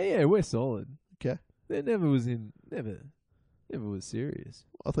 Yeah, we're solid. Okay. There never was serious.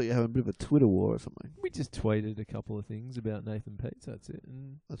 I thought you were having a bit of a Twitter war or something. We just tweeted a couple of things about Nathan Peets, that's it.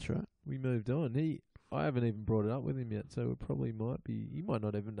 And that's right. We moved on. I haven't even brought it up with him yet, so it probably might be... You might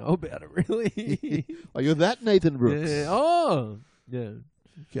not even know about it, really. Oh, you're that Nathan Brooks? Yeah. Oh! Yeah.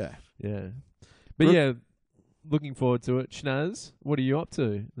 Okay. Yeah. But looking forward to it. Shinazz, what are you up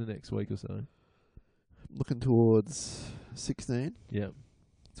to the next week or so? Looking towards 16. Yeah.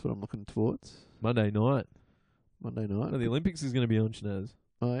 That's what I'm looking towards. Monday night. No, the Olympics is going to be on, Shinazz.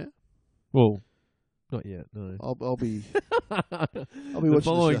 Oh, yeah? Well, not yet, no. I'll be watching the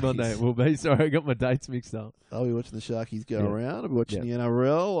following the Monday it will be. Sorry, I got my dates mixed up. I'll be watching the Sharkies go around. I'll be watching the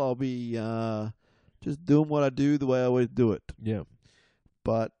NRL. I'll be just doing what I do the way I always do it. Yeah.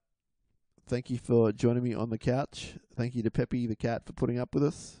 But thank you for joining me on the couch. Thank you to Peppy the cat for putting up with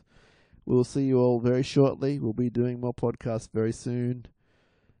us. We'll see you all very shortly. We'll be doing more podcasts very soon.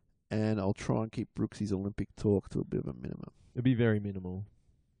 And I'll try and keep Brooksy's Olympic talk to a bit of a minimum. It'll be very minimal.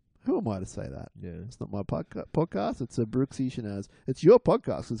 Who am I to say that? Yeah. It's not my podcast. It's a Brookesy Shinazz. It's your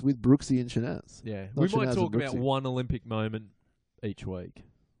podcast. It's with Brookesy and Shinazz. Yeah. We might talk about one Olympic moment each week.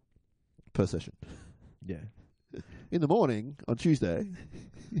 Per session. Yeah. In the morning, on Tuesday,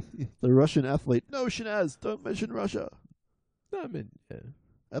 the Russian athlete... No, Shinazz, don't mention Russia. No, I mean, yeah.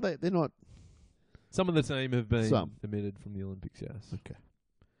 Are they? They're not... Some of the team have been omitted from the Olympics, yes. Okay.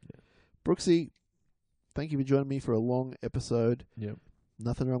 Yeah. Brooksy, thank you for joining me for a long episode. Yep.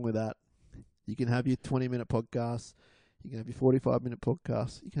 Nothing wrong with that. You can have your 20-minute podcast. You can have your 45-minute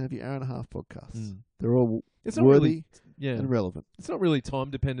podcast. You can have your hour-and-a-half podcasts. They're all worthy and relevant. It's not really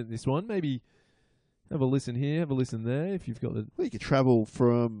time-dependent, this one. Maybe have a listen here, have a listen there, if you've got the... Well, you could travel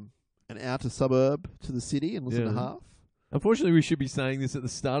from an outer suburb to the city and listen to half. Unfortunately, we should be saying this at the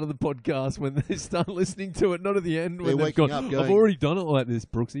start of the podcast when they start listening to it, not at the end when They're they've gone, waking up I've going- already done it like this,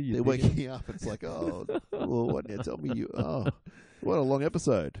 Brooksy. you They're dickhead." waking up. It's like, oh, well, why didn't you tell me you? Oh, what a long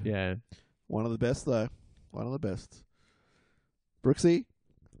episode. Yeah. One of the best, though. One of the best. Brooksy,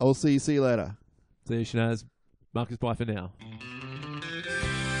 I'll see you later. See you, Shinazz. Marcus, bye for now.